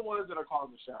the ones that are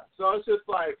calling the shots. So it's just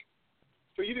like,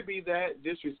 for you to be that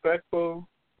disrespectful,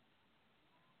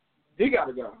 he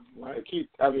gotta go. Like he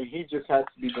just has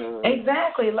to be done.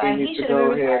 Exactly. Like he should have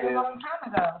been retired a long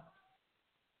time ago.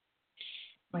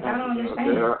 Like I don't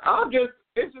understand.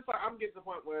 It's just like I'm getting to the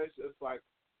point where it's just like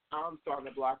I'm starting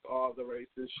to block all the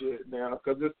racist shit now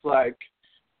because it's like,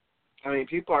 I mean,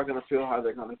 people are going to feel how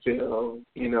they're going to feel.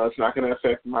 You know, it's not going to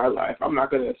affect my life. I'm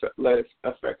not going to let it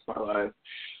affect my life.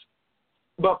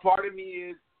 But part of me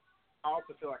is I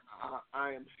also feel like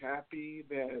I am happy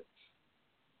that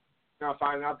I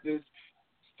find out this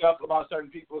stuff about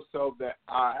certain people so that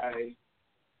I,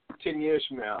 10 years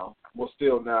from now, will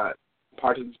still not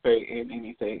participate in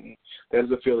anything that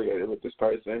is affiliated with this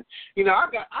person. You know, I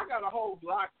got a whole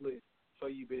block list for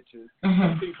you bitches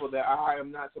of people that I am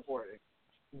not supporting.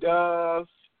 Dove,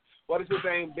 what is his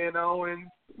name? Ben Owens,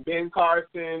 Ben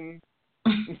Carson,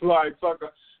 like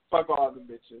fuck all them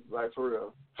bitches, like for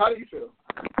real. How do you feel?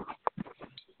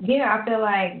 Yeah, I feel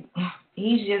like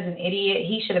he's just an idiot.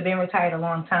 He should have been retired a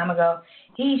long time ago.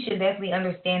 He should definitely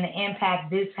understand the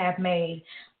impact this have made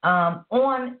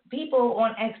on people,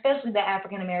 on especially the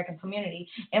African American community.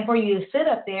 And for you to sit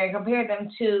up there and compare them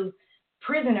to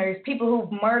prisoners, people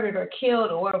who've murdered or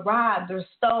killed or robbed or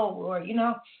stole, or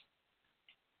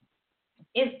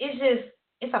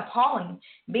it's appalling,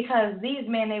 because these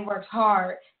men, they worked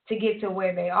hard to get to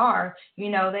where they are.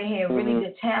 They had really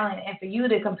good talent, and for you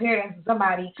to compare them to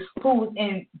somebody who's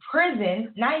in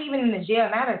prison, not even in the jail,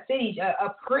 not a city, a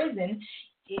prison,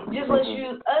 it just lets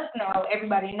us know,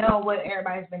 everybody know what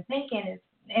everybody's been thinking is,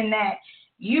 and that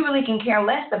you really can care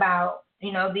less about,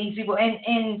 these people,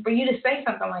 and for you to say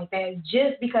something like that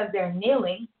just because they're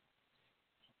kneeling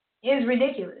is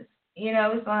ridiculous.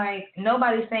 It's like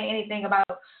nobody's saying anything about,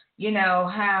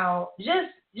 how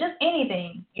just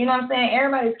anything. You know what I'm saying?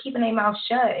 Everybody's keeping their mouth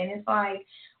shut, and it's like,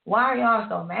 why are y'all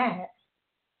so mad?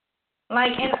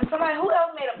 Like, and somebody, who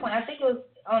else made a point? I think it was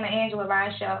on the Angela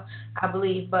Rye show, I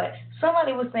believe, but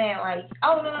somebody was saying like,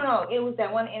 oh no, it was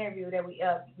that one interview that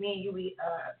me and you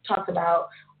talked about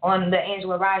on the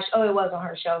Angela Rye show. Oh, it was on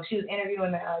her show. She was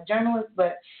interviewing the journalist,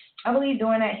 but I believe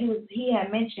during that he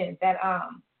had mentioned that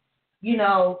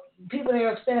people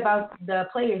are upset about the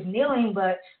players kneeling,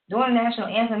 but during the national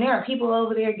anthem, there are people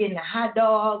over there getting a hot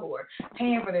dog or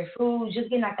paying for their food, just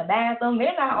getting out the bathroom.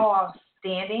 They're not all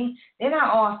standing. They're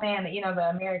not all saying that,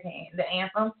 the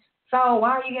anthem. So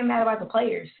why are you getting mad about the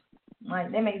players?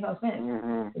 Like, that makes no sense.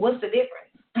 Mm-hmm. What's the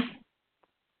difference?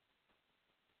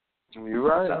 You're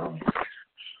right. So,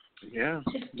 yeah.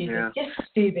 Just stupid. Yeah. Just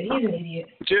stupid. He's an idiot.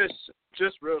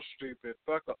 Just real stupid.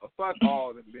 Fuck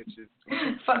all them bitches.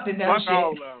 Fuck the dumb shit. Fuck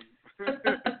all of them.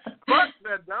 Fuck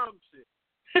that dumb shit.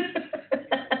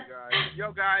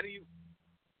 Yo, Gotti.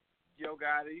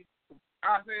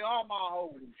 I say all my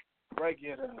hoes. Break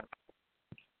it up.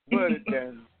 Put it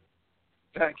down.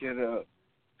 Back it up.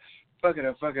 Fuck it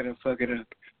up.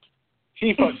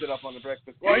 He fucked it up on the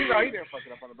Breakfast Club. Well, he didn't fuck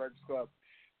it up on the Breakfast Club.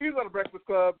 He was on the Breakfast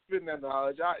Club spitting that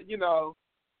knowledge. I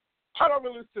don't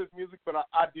really listen to his music, but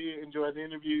I did enjoy the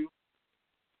interview.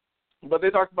 But they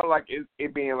talked about like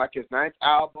it being like his ninth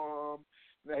album,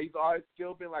 that he's always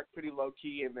still been like pretty low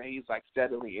key, and that he's like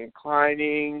steadily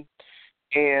inclining,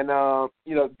 and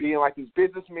being like this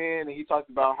businessman. And he talked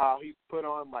about how he's put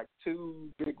on like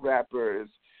two big rappers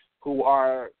who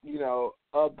are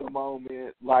of the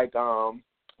moment, like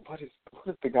what is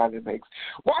the guy that makes?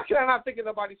 Why can I not think of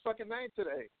nobody's fucking name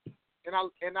today? And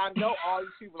I know all these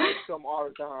people listen to him all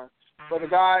the time. But the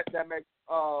guy that makes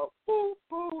boo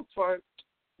boo twerk,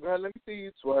 girl, let me see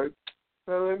you twerk,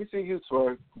 girl, let me see you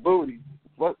twerk, booty.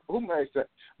 What? Who makes that?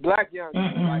 Black Youngster.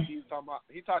 Mm-hmm. Like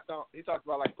he talked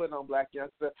about like putting on Black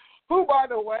Youngster. Who, by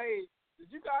the way,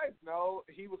 did you guys know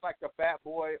he was like the fat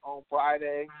boy on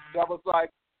Friday that was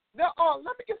like, no,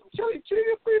 let me get some chili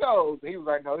Fritos. And he was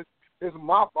like, no, this is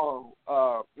my phone.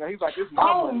 He's like, this is my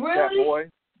money, really? fat boy.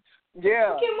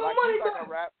 Yeah, get my money he's like a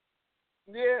rap.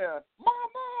 Yeah,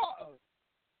 mama.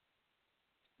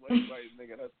 Wait,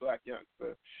 nigga, that's Black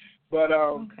Youngster. But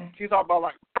okay. He talked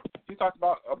about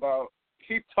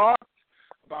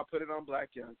putting on Black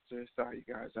Youngster. Sorry,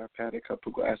 you guys, I've had a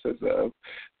couple glasses of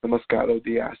the Moscato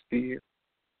d'Asti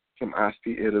from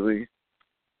Asti, Italy.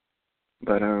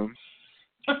 But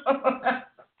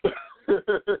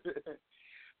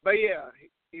but yeah,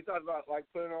 he talked about like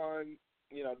putting on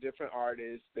different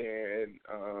artists there, and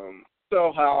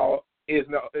so how is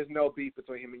no beef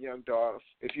between him and Young Dolph.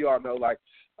 If you all know, like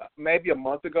maybe a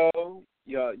month ago,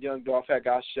 Young Dolph had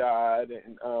got shot,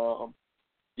 and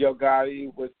Yo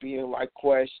Gotti was being like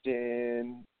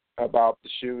questioned about the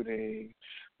shooting,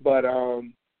 but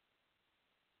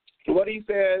what he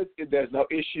says is there's no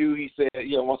issue. He said,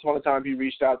 once upon a time he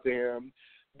reached out to him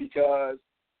because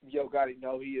Yo Gotti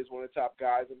know he is one of the top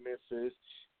guys in Memphis,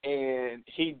 and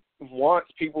he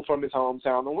wants people from his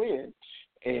hometown to win.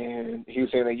 And he was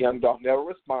saying that Young Dolph never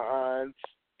respond,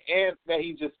 and that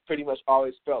he just pretty much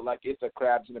always felt like it's a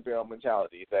crabs in a barrel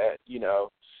mentality, that,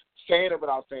 saying it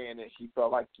without saying it, he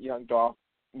felt like Young Dolph,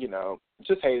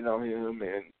 just hated on him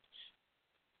and,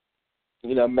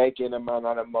 making him out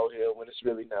on a molehill when it's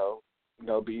really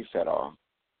no beef at all.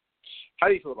 How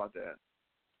do you feel about that?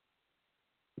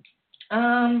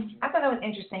 I thought it was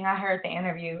interesting. I heard the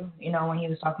interview, when he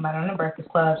was talking about it on the Breakfast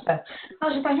Club stuff. I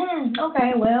was just like,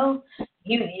 okay, well,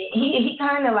 he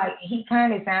kind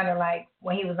of sounded like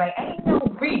when he was like, ain't no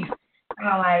beef. And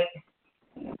I'm like,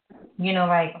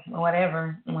 like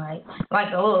whatever, like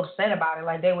a little upset about it,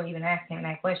 like they were even asking him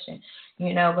that question,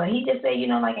 But he just said,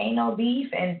 like ain't no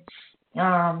beef, and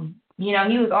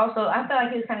he was also, I felt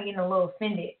like he was kind of getting a little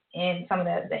offended in some of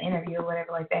the interview or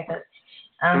whatever like that, because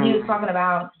He was talking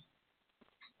about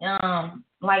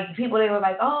like people, they were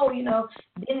like, oh,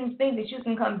 didn't think that you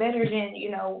can come better than,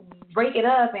 Break It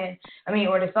Up,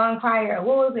 or the song prior,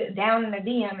 what was it, Down in the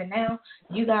DM, and now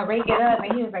you got Break It Up,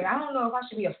 and he was like, I don't know if I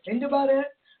should be offended by that.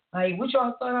 Like, what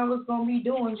y'all thought I was gonna be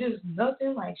doing? Just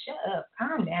nothing. Like, shut up,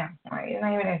 calm down. Like, it's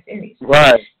not even that serious.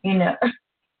 Right.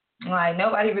 Like,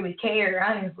 nobody really cared,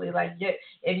 honestly. Like,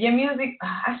 if your music,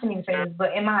 I shouldn't even say this,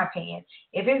 but in my opinion,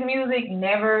 if his music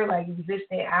never, like,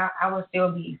 existed, I would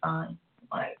still be fine.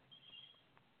 Like,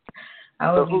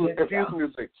 I would be good.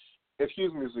 If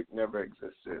his music never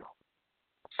existed.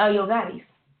 Oh, Yo Gotti's.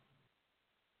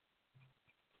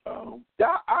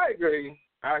 Yeah, I agree.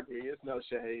 It's no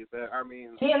shade, but I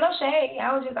mean. Yeah, no shade.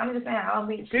 I'm just saying, I'll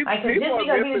be people, like, just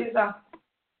because he was just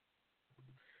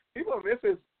people in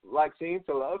Memphis like seem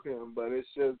to love him, but it's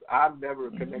just I've never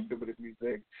connected with his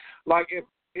music. Like if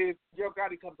Yo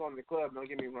Gotti comes on in the club, don't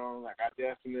get me wrong, like I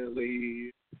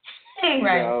definitely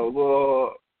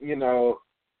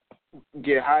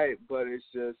get hyped, but it's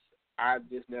just I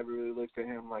just never really looked at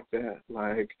him like that.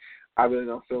 Like I really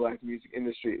don't feel like the music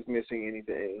industry is missing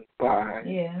anything by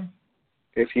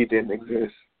if he didn't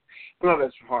exist. I know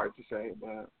that's hard to say,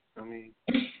 but I mean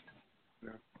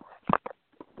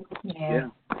Yeah.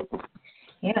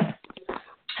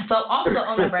 So also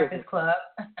on the Breakfast Club,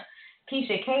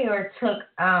 Keisha Kaur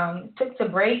took to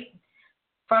break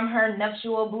from her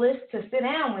nuptial bliss to sit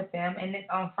down with them, and then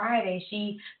on Friday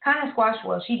she kind of squashed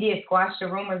the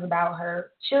rumors about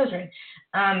her children.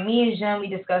 Me and Jen, we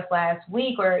discussed last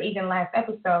week or even last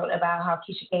episode about how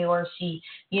Keisha Kaur, she,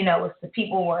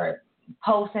 people were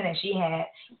posting that she had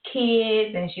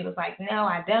kids, and she was like, no,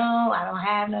 I don't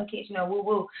have no kids,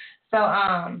 woo. So,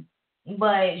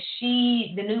 but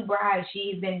the new bride,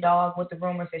 she's been dogged with the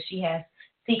rumors that she has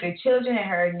secret children in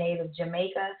her native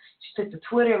Jamaica. She took to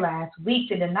Twitter last week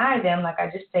to deny them, like I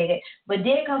just stated, but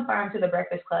did confirm to the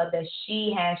Breakfast Club that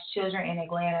she has children in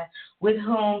Atlanta with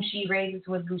whom she raises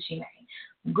with Gucci Mane.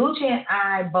 Gucci and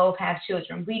I both have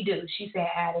children. We do, she said,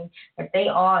 adding that they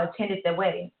all attended the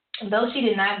wedding. Though she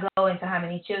did not go into how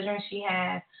many children she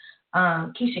had,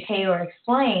 Keisha Kaur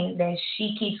explained that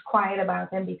she keeps quiet about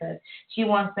them because she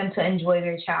wants them to enjoy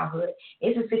their childhood.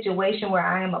 It's a situation where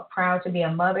I am proud to be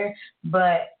a mother,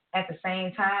 but at the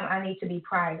same time, I need to be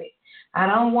private. I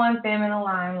don't want them in the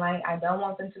limelight. I don't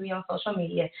want them to be on social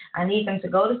media. I need them to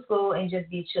go to school and just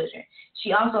be children.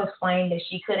 She also explained that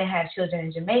she couldn't have children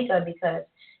in Jamaica because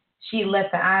she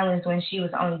left the islands when she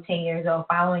was only 10 years old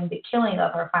following the killing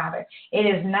of her father. It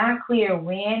is not clear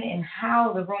when and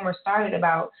how the rumor started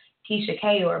about Keisha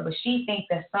Kaur, but she thinks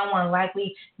that someone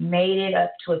likely made it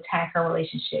up to attack her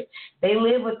relationship. They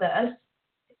live with us,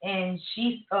 and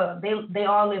they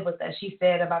all live with us, she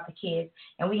said about the kids.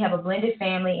 And we have a blended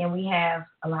family, and we have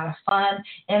a lot of fun,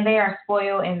 and they are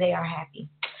spoiled, and they are happy.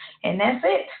 And that's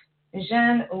it.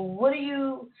 Jean, what are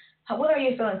your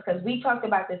feelings? Because we talked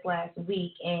about this last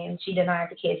week, and she denied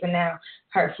the kids, and now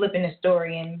her flipping the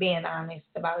story and being honest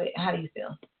about it. How do you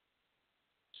feel?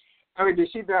 I mean, did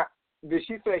she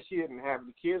say she didn't have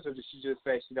any kids, or did she just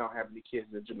say she don't have any kids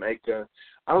in Jamaica?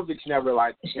 I don't think she never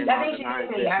I think she did say,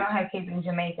 I don't have kids in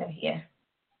Jamaica,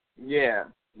 Yeah,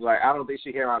 like I don't think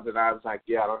she came out that I was like,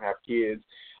 yeah, I don't have kids.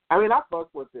 I mean, I fuck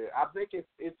with it. I think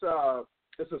it's a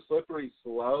slippery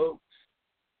slope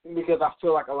because I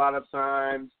feel like a lot of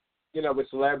times, with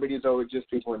celebrities or with just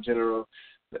people in general,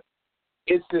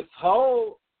 it's this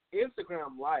whole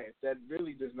Instagram life that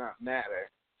really does not matter.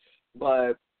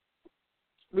 But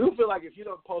we feel like if you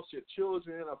don't post your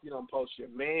children or if you don't post your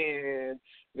man,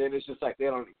 then it's just like they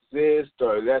don't exist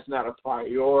or that's not a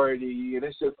priority. And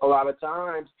it's just a lot of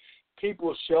times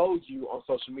people show you on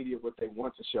social media what they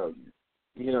want to show you.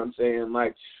 You know what I'm saying?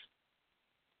 Like,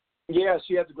 yeah,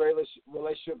 she has a great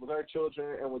relationship with her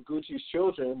children and with Gucci's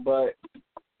children, but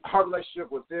her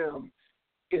relationship with them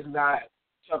is not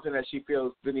something that she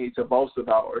feels the need to boast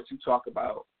about or to talk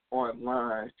about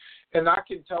online. And I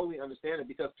can totally understand it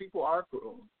because people are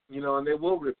cruel, and they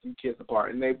will rip you kids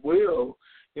apart and they will,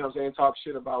 talk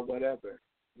shit about whatever,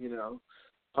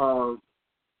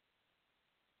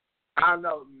 I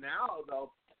know now,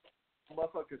 though,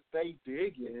 motherfuckers stay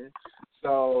digging.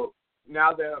 So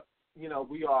now that,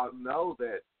 we all know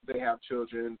that they have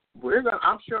children,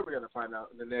 I'm sure we're going to find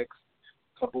out in the next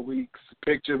couple weeks.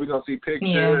 We're going to see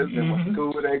pictures and what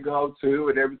school they go to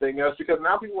and everything else because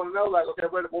now people want to know, like, okay,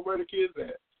 where the kids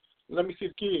at? Let me see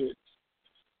the kids.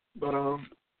 But,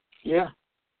 yeah.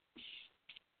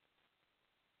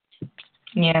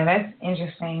 Yeah, that's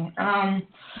interesting. I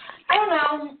don't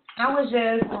know. I was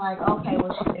just like, okay,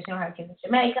 well, she said she don't have kids in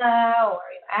Jamaica or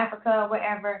Africa or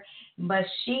whatever. But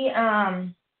she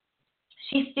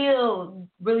she still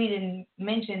really didn't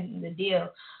mention the deal.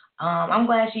 I'm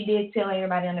glad she did tell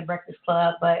everybody on the Breakfast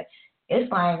Club, but it's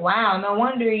like, wow, no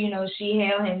wonder, she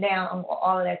held him down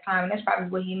all of that time. And that's probably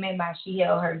what he meant by she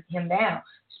held him down.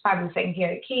 She's probably taking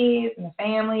care of the kids and the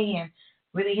family and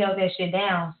really held that shit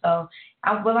down. So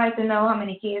I would like to know how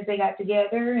many kids they got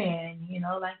together and,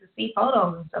 like to see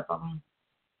photos and stuff of them.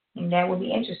 And that would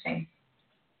be interesting.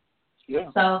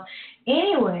 Yeah. So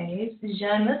anyways,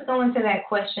 Jean, let's go into that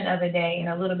question of the day and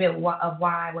a little bit of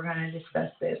why we're going to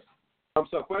discuss this.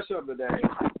 So question of the day.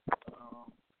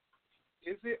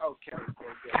 Is it okay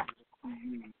for guys to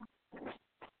use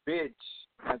bitch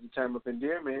as a term of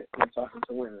endearment when talking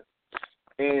to women?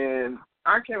 And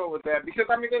I came up with that because,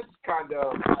 this is kind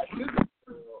of, I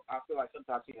feel like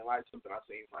sometimes he didn't like something I've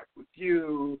seen, like, with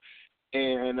you.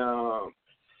 And, as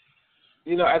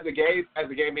a gay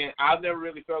man, I've never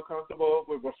really felt comfortable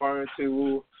with referring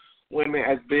to women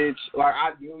as bitch. Like,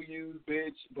 I do use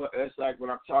bitch, but it's like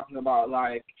when I'm talking about,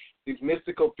 like, these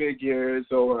mystical figures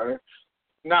or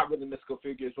not really mystical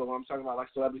figures, but when I'm talking about,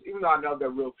 like, celebrities, even though I know they're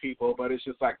real people, but it's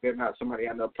just like they're not somebody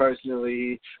I know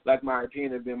personally. Like, my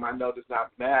opinion of them, I know does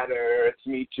not matter. It's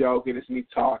me joking. It's me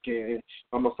talking.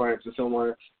 I'm referring to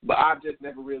someone. But I've just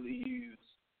never really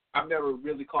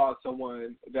called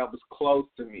someone that was close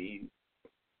to me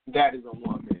that is a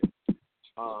woman,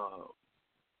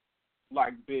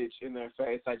 like, bitch in their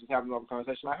face. I just have a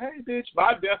conversation like, hey, bitch. But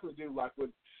I definitely do, like,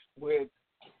 with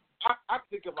I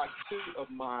think of, like, two of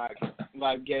my,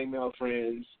 like, gay male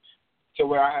friends to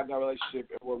where I have no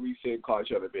relationship and where we sit call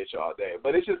each other bitch all day.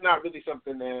 But it's just not really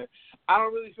something that I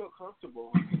don't really feel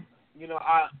comfortable. I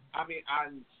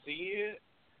see it,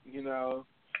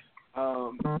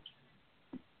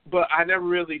 but I never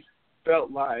really felt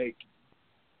like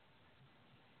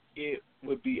it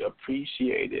would be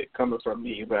appreciated coming from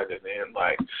me rather than,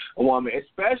 like, a woman.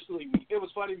 Especially, it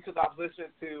was funny because I was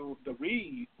listening to The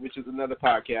Read, which is another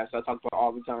podcast I talk about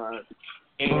all the time,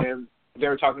 and they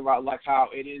were talking about, like, how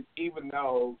it is, even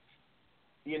though,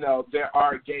 there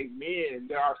are gay men,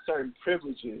 there are certain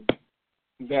privileges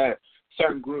that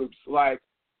certain groups, like,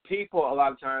 people a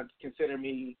lot of times consider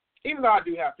me, even though I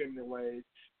do have feminine ways,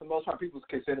 for the most part people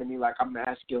consider me like a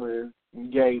masculine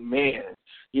gay man.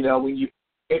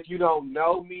 If you don't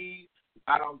know me,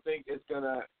 I don't think it's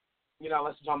gonna,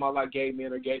 unless you're talking about like gay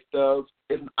men or gay stuff,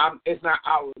 it's not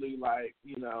outwardly like,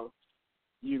 you gonna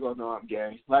know I'm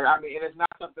gay. Like, and it's not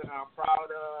something I'm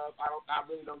proud of. I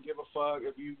really don't give a fuck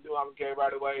if you knew I'm gay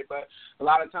right away. But a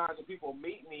lot of times when people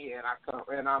meet me and I come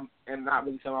and I'm not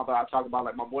really talking about, but I talk about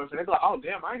like my boyfriend, they be like, oh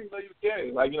damn, I didn't even know you were gay.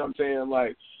 Like, you know what I'm saying?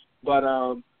 Like, but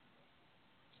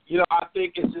I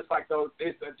think it's just like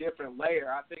it's a different layer.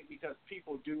 I think because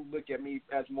people do look at me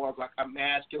as more of like a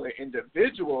masculine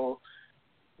individual,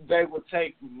 they would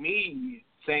take me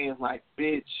saying like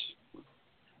bitch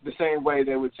the same way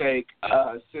they would take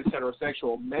a cis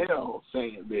heterosexual male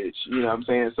saying bitch. You know what I'm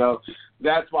saying? So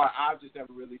that's why I've just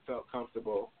never really felt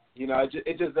comfortable.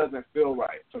 It just doesn't feel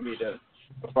right for me to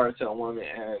refer to a woman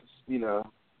as,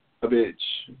 a bitch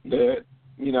that,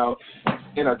 in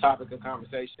a topic of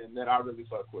conversation that I really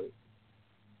fuck with.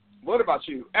 What about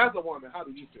you? As a woman, how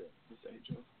do you feel, Ms.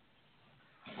 Angel?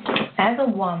 As a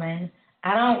woman,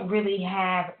 I don't really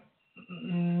have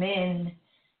men.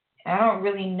 I don't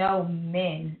really know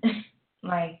men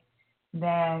like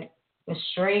that,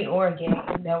 straight or gay,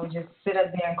 that would just sit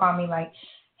up there and call me like,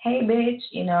 hey, bitch.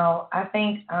 I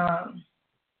think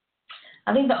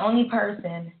the only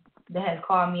person that has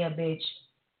called me a bitch,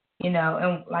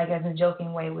 and like as a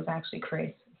joking way, was actually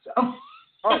Chris. So.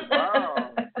 Oh wow,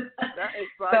 that is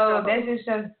like so that's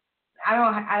just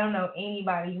I don't know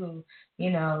anybody who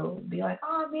be like,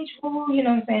 oh bitch, woo, you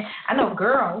know what I'm saying? I know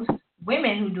girls,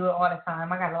 women who do it all the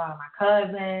time. I got a lot of my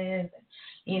cousins,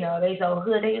 they so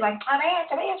hood. They like, oh, dance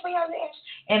for your dance,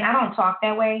 and I don't talk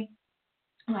that way.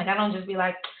 Like I don't just be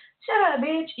like, shut up,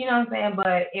 bitch, you know what I'm saying?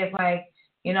 But if like,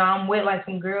 I'm with like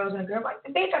some girls and a girl like,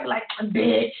 bitch, I be like,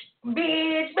 bitch,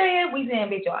 we saying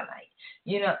bitch all night.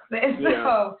 Yeah.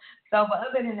 So but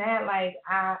other than that, like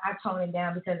I tone it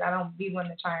down because I don't be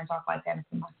wanting to try and talk like that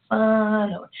to my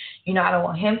son, or I don't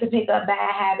want him to pick up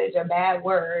bad habits or bad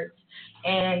words,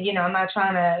 and I'm not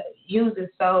trying to use it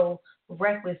so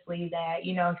recklessly that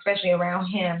especially around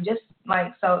him, just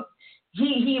like so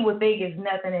he would think it's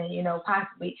nothing and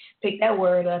possibly pick that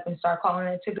word up and start calling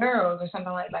it to girls or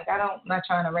something like I'm not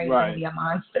trying to raise him to be a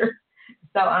monster.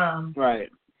 So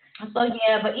right. So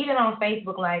yeah, but even on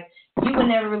Facebook, like you would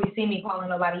never really see me calling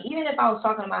nobody. Even if I was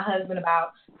talking to my husband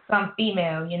about some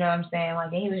female, you know what I'm saying?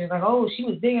 Like, and he was just like, oh, she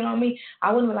was digging on me.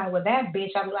 I wouldn't be like, well, that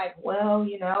bitch. I'd be like, well,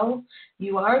 you know,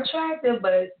 you are attractive,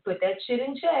 but put that shit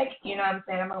in check. You know what I'm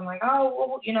saying? I'm like, oh,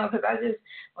 well, you know, because I just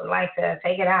would like to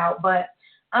take it out. But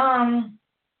I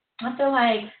feel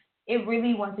like it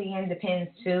really, once again,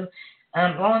 depends too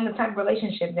on the type of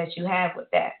relationship that you have with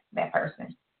that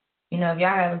person. You know, if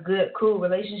y'all have a good, cool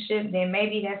relationship, then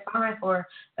maybe that's fine for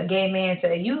a gay man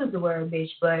to use the word bitch.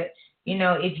 But, you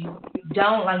know, if you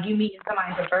don't, like you meeting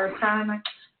somebody for the first time, like,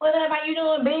 what about you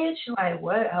doing, bitch? Like,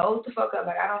 what? Hold the fuck up.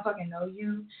 Like, I don't fucking know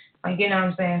you. Like, you know what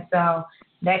I'm saying? So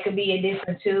that could be a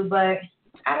different too. But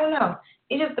I don't know.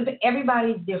 It just,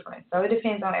 everybody's different. So it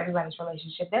depends on everybody's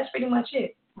relationship. That's pretty much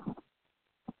it.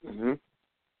 Mm-hmm.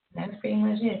 That's pretty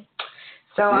much it.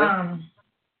 So,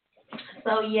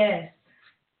 so yes,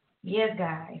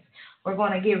 guys, we're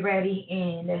going to get ready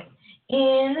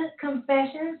in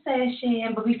confession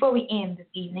session. But before we end this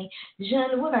evening,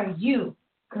 Jean, what are you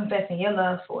confessing your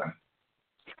love for?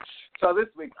 So this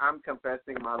week, I'm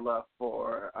confessing my love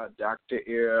for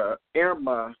Dr.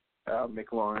 Irma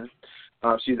McLaurin.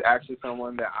 She's actually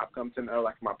someone that I've come to know,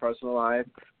 like, in my personal life.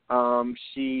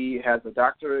 She has a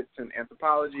doctorate in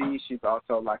anthropology. She's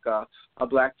also like a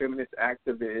black feminist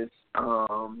activist.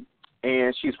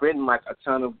 And she's written like a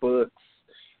ton of books.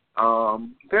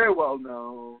 Very well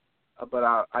known. But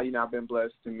I've been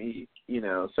blessed to meet, you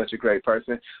know, such a great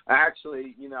person. I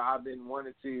actually, you know, I've been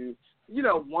wanting to,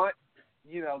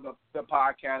 the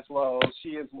podcast. Well, she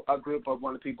is a group of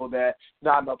one of the people that,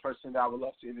 not a person that I would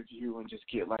love to interview and just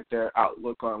get like their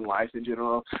outlook on life in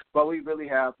general. But we really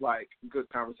have like good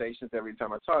conversations every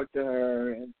time I talk to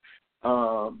her, and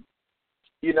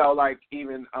you know, like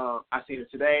even I see her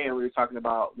today, and we were talking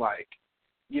about like,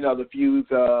 you know, the views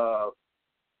of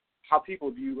how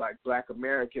people view like Black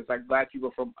Americans, like Black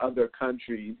people from other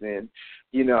countries, and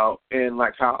you know, and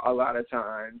like how a lot of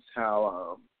times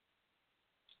how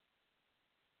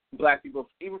Black people,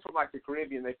 even from like the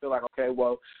Caribbean, they feel like, okay,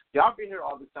 well, y'all been here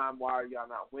all the time, why are y'all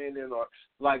not winning? Or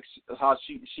like how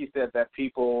she said that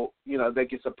people, you know, they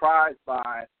get surprised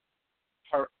by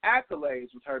her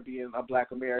accolades with her being a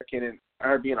Black American and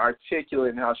her being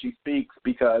articulate in how she speaks,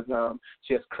 because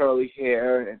she has curly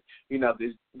hair and, you know,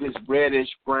 this reddish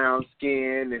brown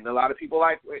skin, and a lot of people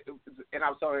like, and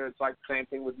I'm sorry, it's like the same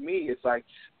thing with me. It's like,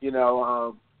 you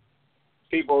know,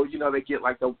 people, you know, they get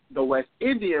like the West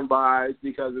Indian vibes,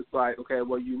 because it's like, okay,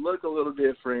 well, you look a little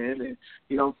different, and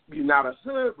you're not a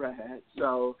hood rat,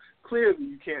 so clearly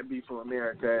you can't be from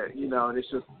America, you know. And it's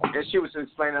just, and she was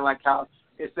explaining like how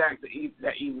it's that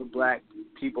even Black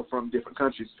people from different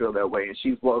countries feel that way. And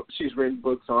she's written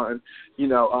books on, you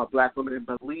know, Black women in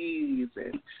Belize,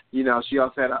 and you know, she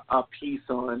also had a piece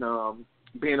on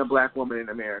being a Black woman in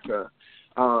America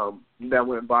that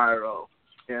went viral,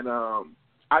 and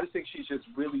I just think she's just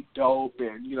really dope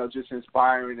and, you know, just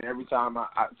inspiring. And every time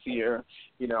I see her,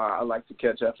 you know, I like to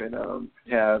catch up and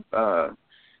have,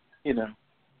 you know,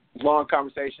 long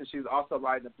conversations. She's also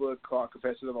writing a book called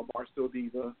Confessions of a Barstool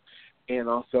Diva. And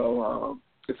also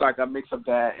it's like a mix of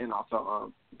that and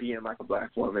also being like a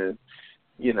Black woman,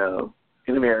 you know,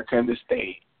 in America, in this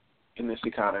state, in this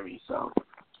economy. So,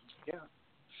 yeah.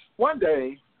 One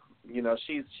day, you know,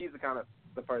 she's the kind of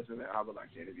the person that I would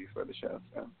like to interview for the show.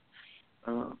 So.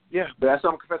 Yeah, but that's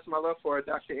what I'm confessing my love for,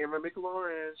 Dr. Irma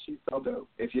McLaurin. She's so dope.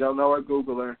 If you don't know her,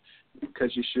 Google her,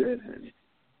 because you should, honey.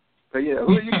 But yeah,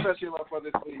 who are you confessing your love for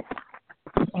this week?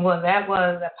 Well, that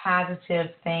was a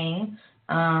positive thing.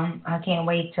 I can't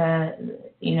wait to,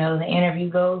 you know, the interview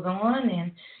goes on,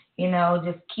 and, you know,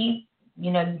 just keep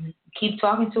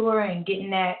talking to her and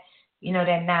getting that, you know,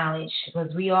 that knowledge,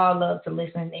 because we all love to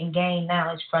listen and gain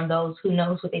knowledge from those who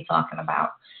knows what they're talking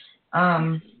about.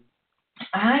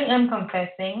 I am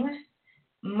confessing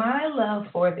my love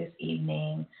for this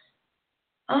evening,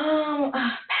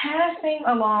 passing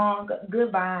along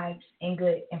good vibes and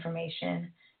good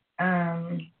information.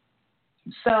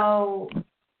 So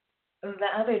the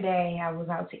other day I was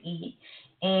out to eat,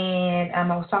 and I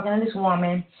was talking to this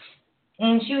woman,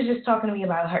 and she was just talking to me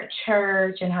about her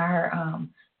church and how her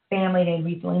family, they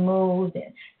recently moved,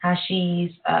 and how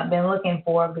she's been looking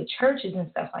for good churches and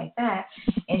stuff like that.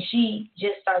 And she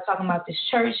just started talking about this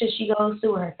church that she goes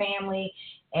to with her family.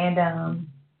 And I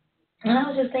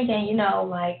was just thinking, you know,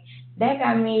 like, that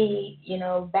got me, you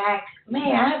know, back.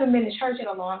 Man, I haven't been to church in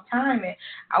a long time, and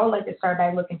I would like to start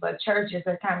back looking for churches.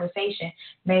 The conversation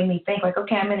made me think, like,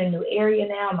 okay, I'm in a new area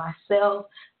now myself.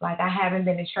 Like, I haven't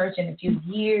been to church in a few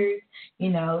years, you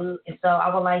know, and so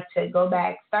I would like to start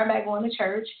back going to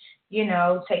church, you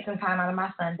know, take some time out of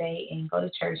my Sunday and go to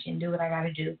church and do what I got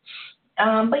to do.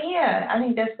 But yeah, I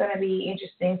think that's gonna be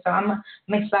interesting. So I'm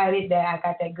excited that I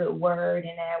got that good word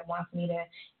and that wants me to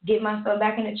get myself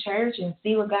back into church and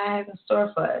see what God has in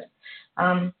store for us.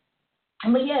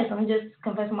 But yes, I'm just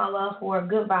confessing my love for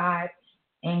good vibes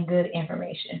and good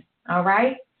information. All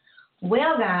right.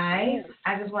 Well, guys,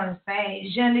 I just want to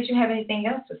say, Jen, did you have anything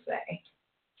else to say?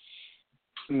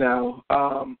 No.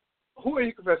 Who are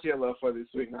you confessing your love for this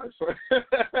week? No, All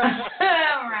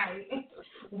right.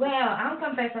 Well, I'm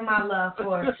confessing my love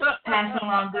for passing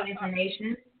along good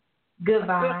information, good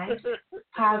vibes,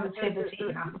 positivity.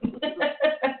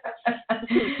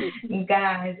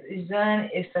 Guys, John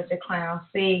is such a clown.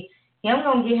 See, I'm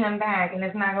going to get him back, and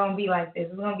it's not going to be like this.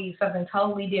 It's going to be something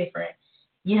totally different.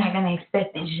 You're not going to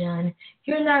expect it, John.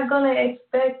 You're not going to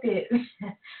expect it.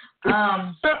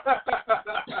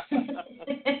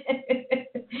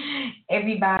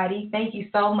 Everybody, thank you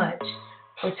so much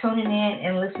for tuning in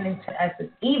and listening to us this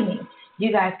evening.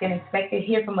 You guys can expect to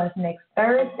hear from us next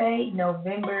Thursday,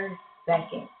 November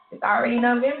 2nd. It's already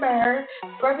November,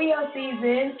 Scorpio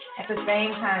season, at the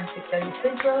same time, 6:30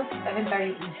 Central,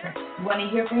 7:30 Eastern. We want to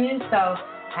hear from you, so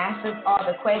ask us all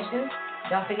the questions.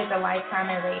 Don't forget to like,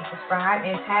 comment, rate, and subscribe,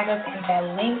 and tag us in that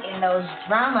link in those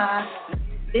dramas.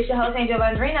 This your host, Angel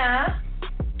Adrina.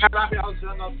 And I'm your host,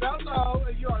 John Felto,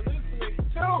 and you are listening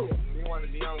to the one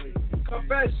and the only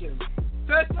Confession.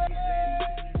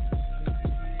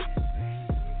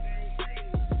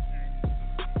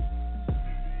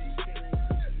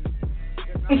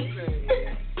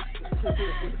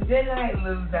 Good night,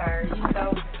 loser. You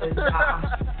so bizarre.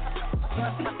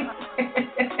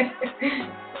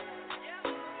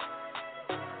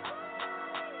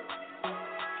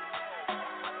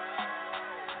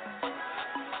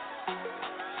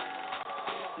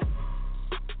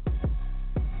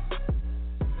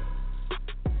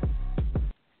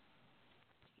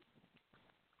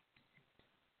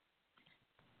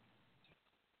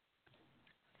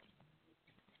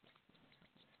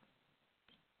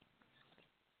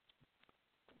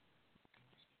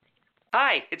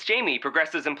 Hi, it's Jamie,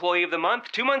 Progressive's Employee of the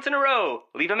Month, 2 months in a row.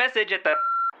 Leave a message at the...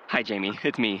 Hi, Jamie.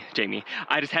 It's me, Jamie.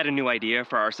 I just had a new idea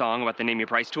for our song about the Name Your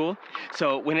Price tool.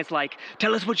 So when it's like,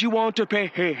 tell us what you want to pay,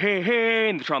 hey, hey, hey,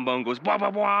 and the trombone goes, blah,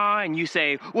 blah, blah, and you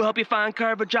say, we'll help you find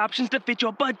coverage options to fit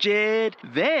your budget.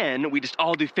 Then we just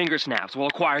all do finger snaps while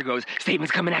a choir goes,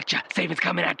 savings coming at ya, savings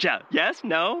coming at ya. Yes?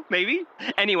 No? Maybe?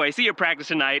 Anyway, see you at practice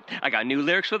tonight. I got new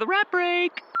lyrics for the rap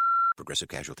break. Progressive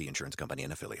Casualty Insurance Company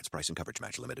and Affiliates. Price and coverage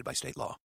match limited by state law.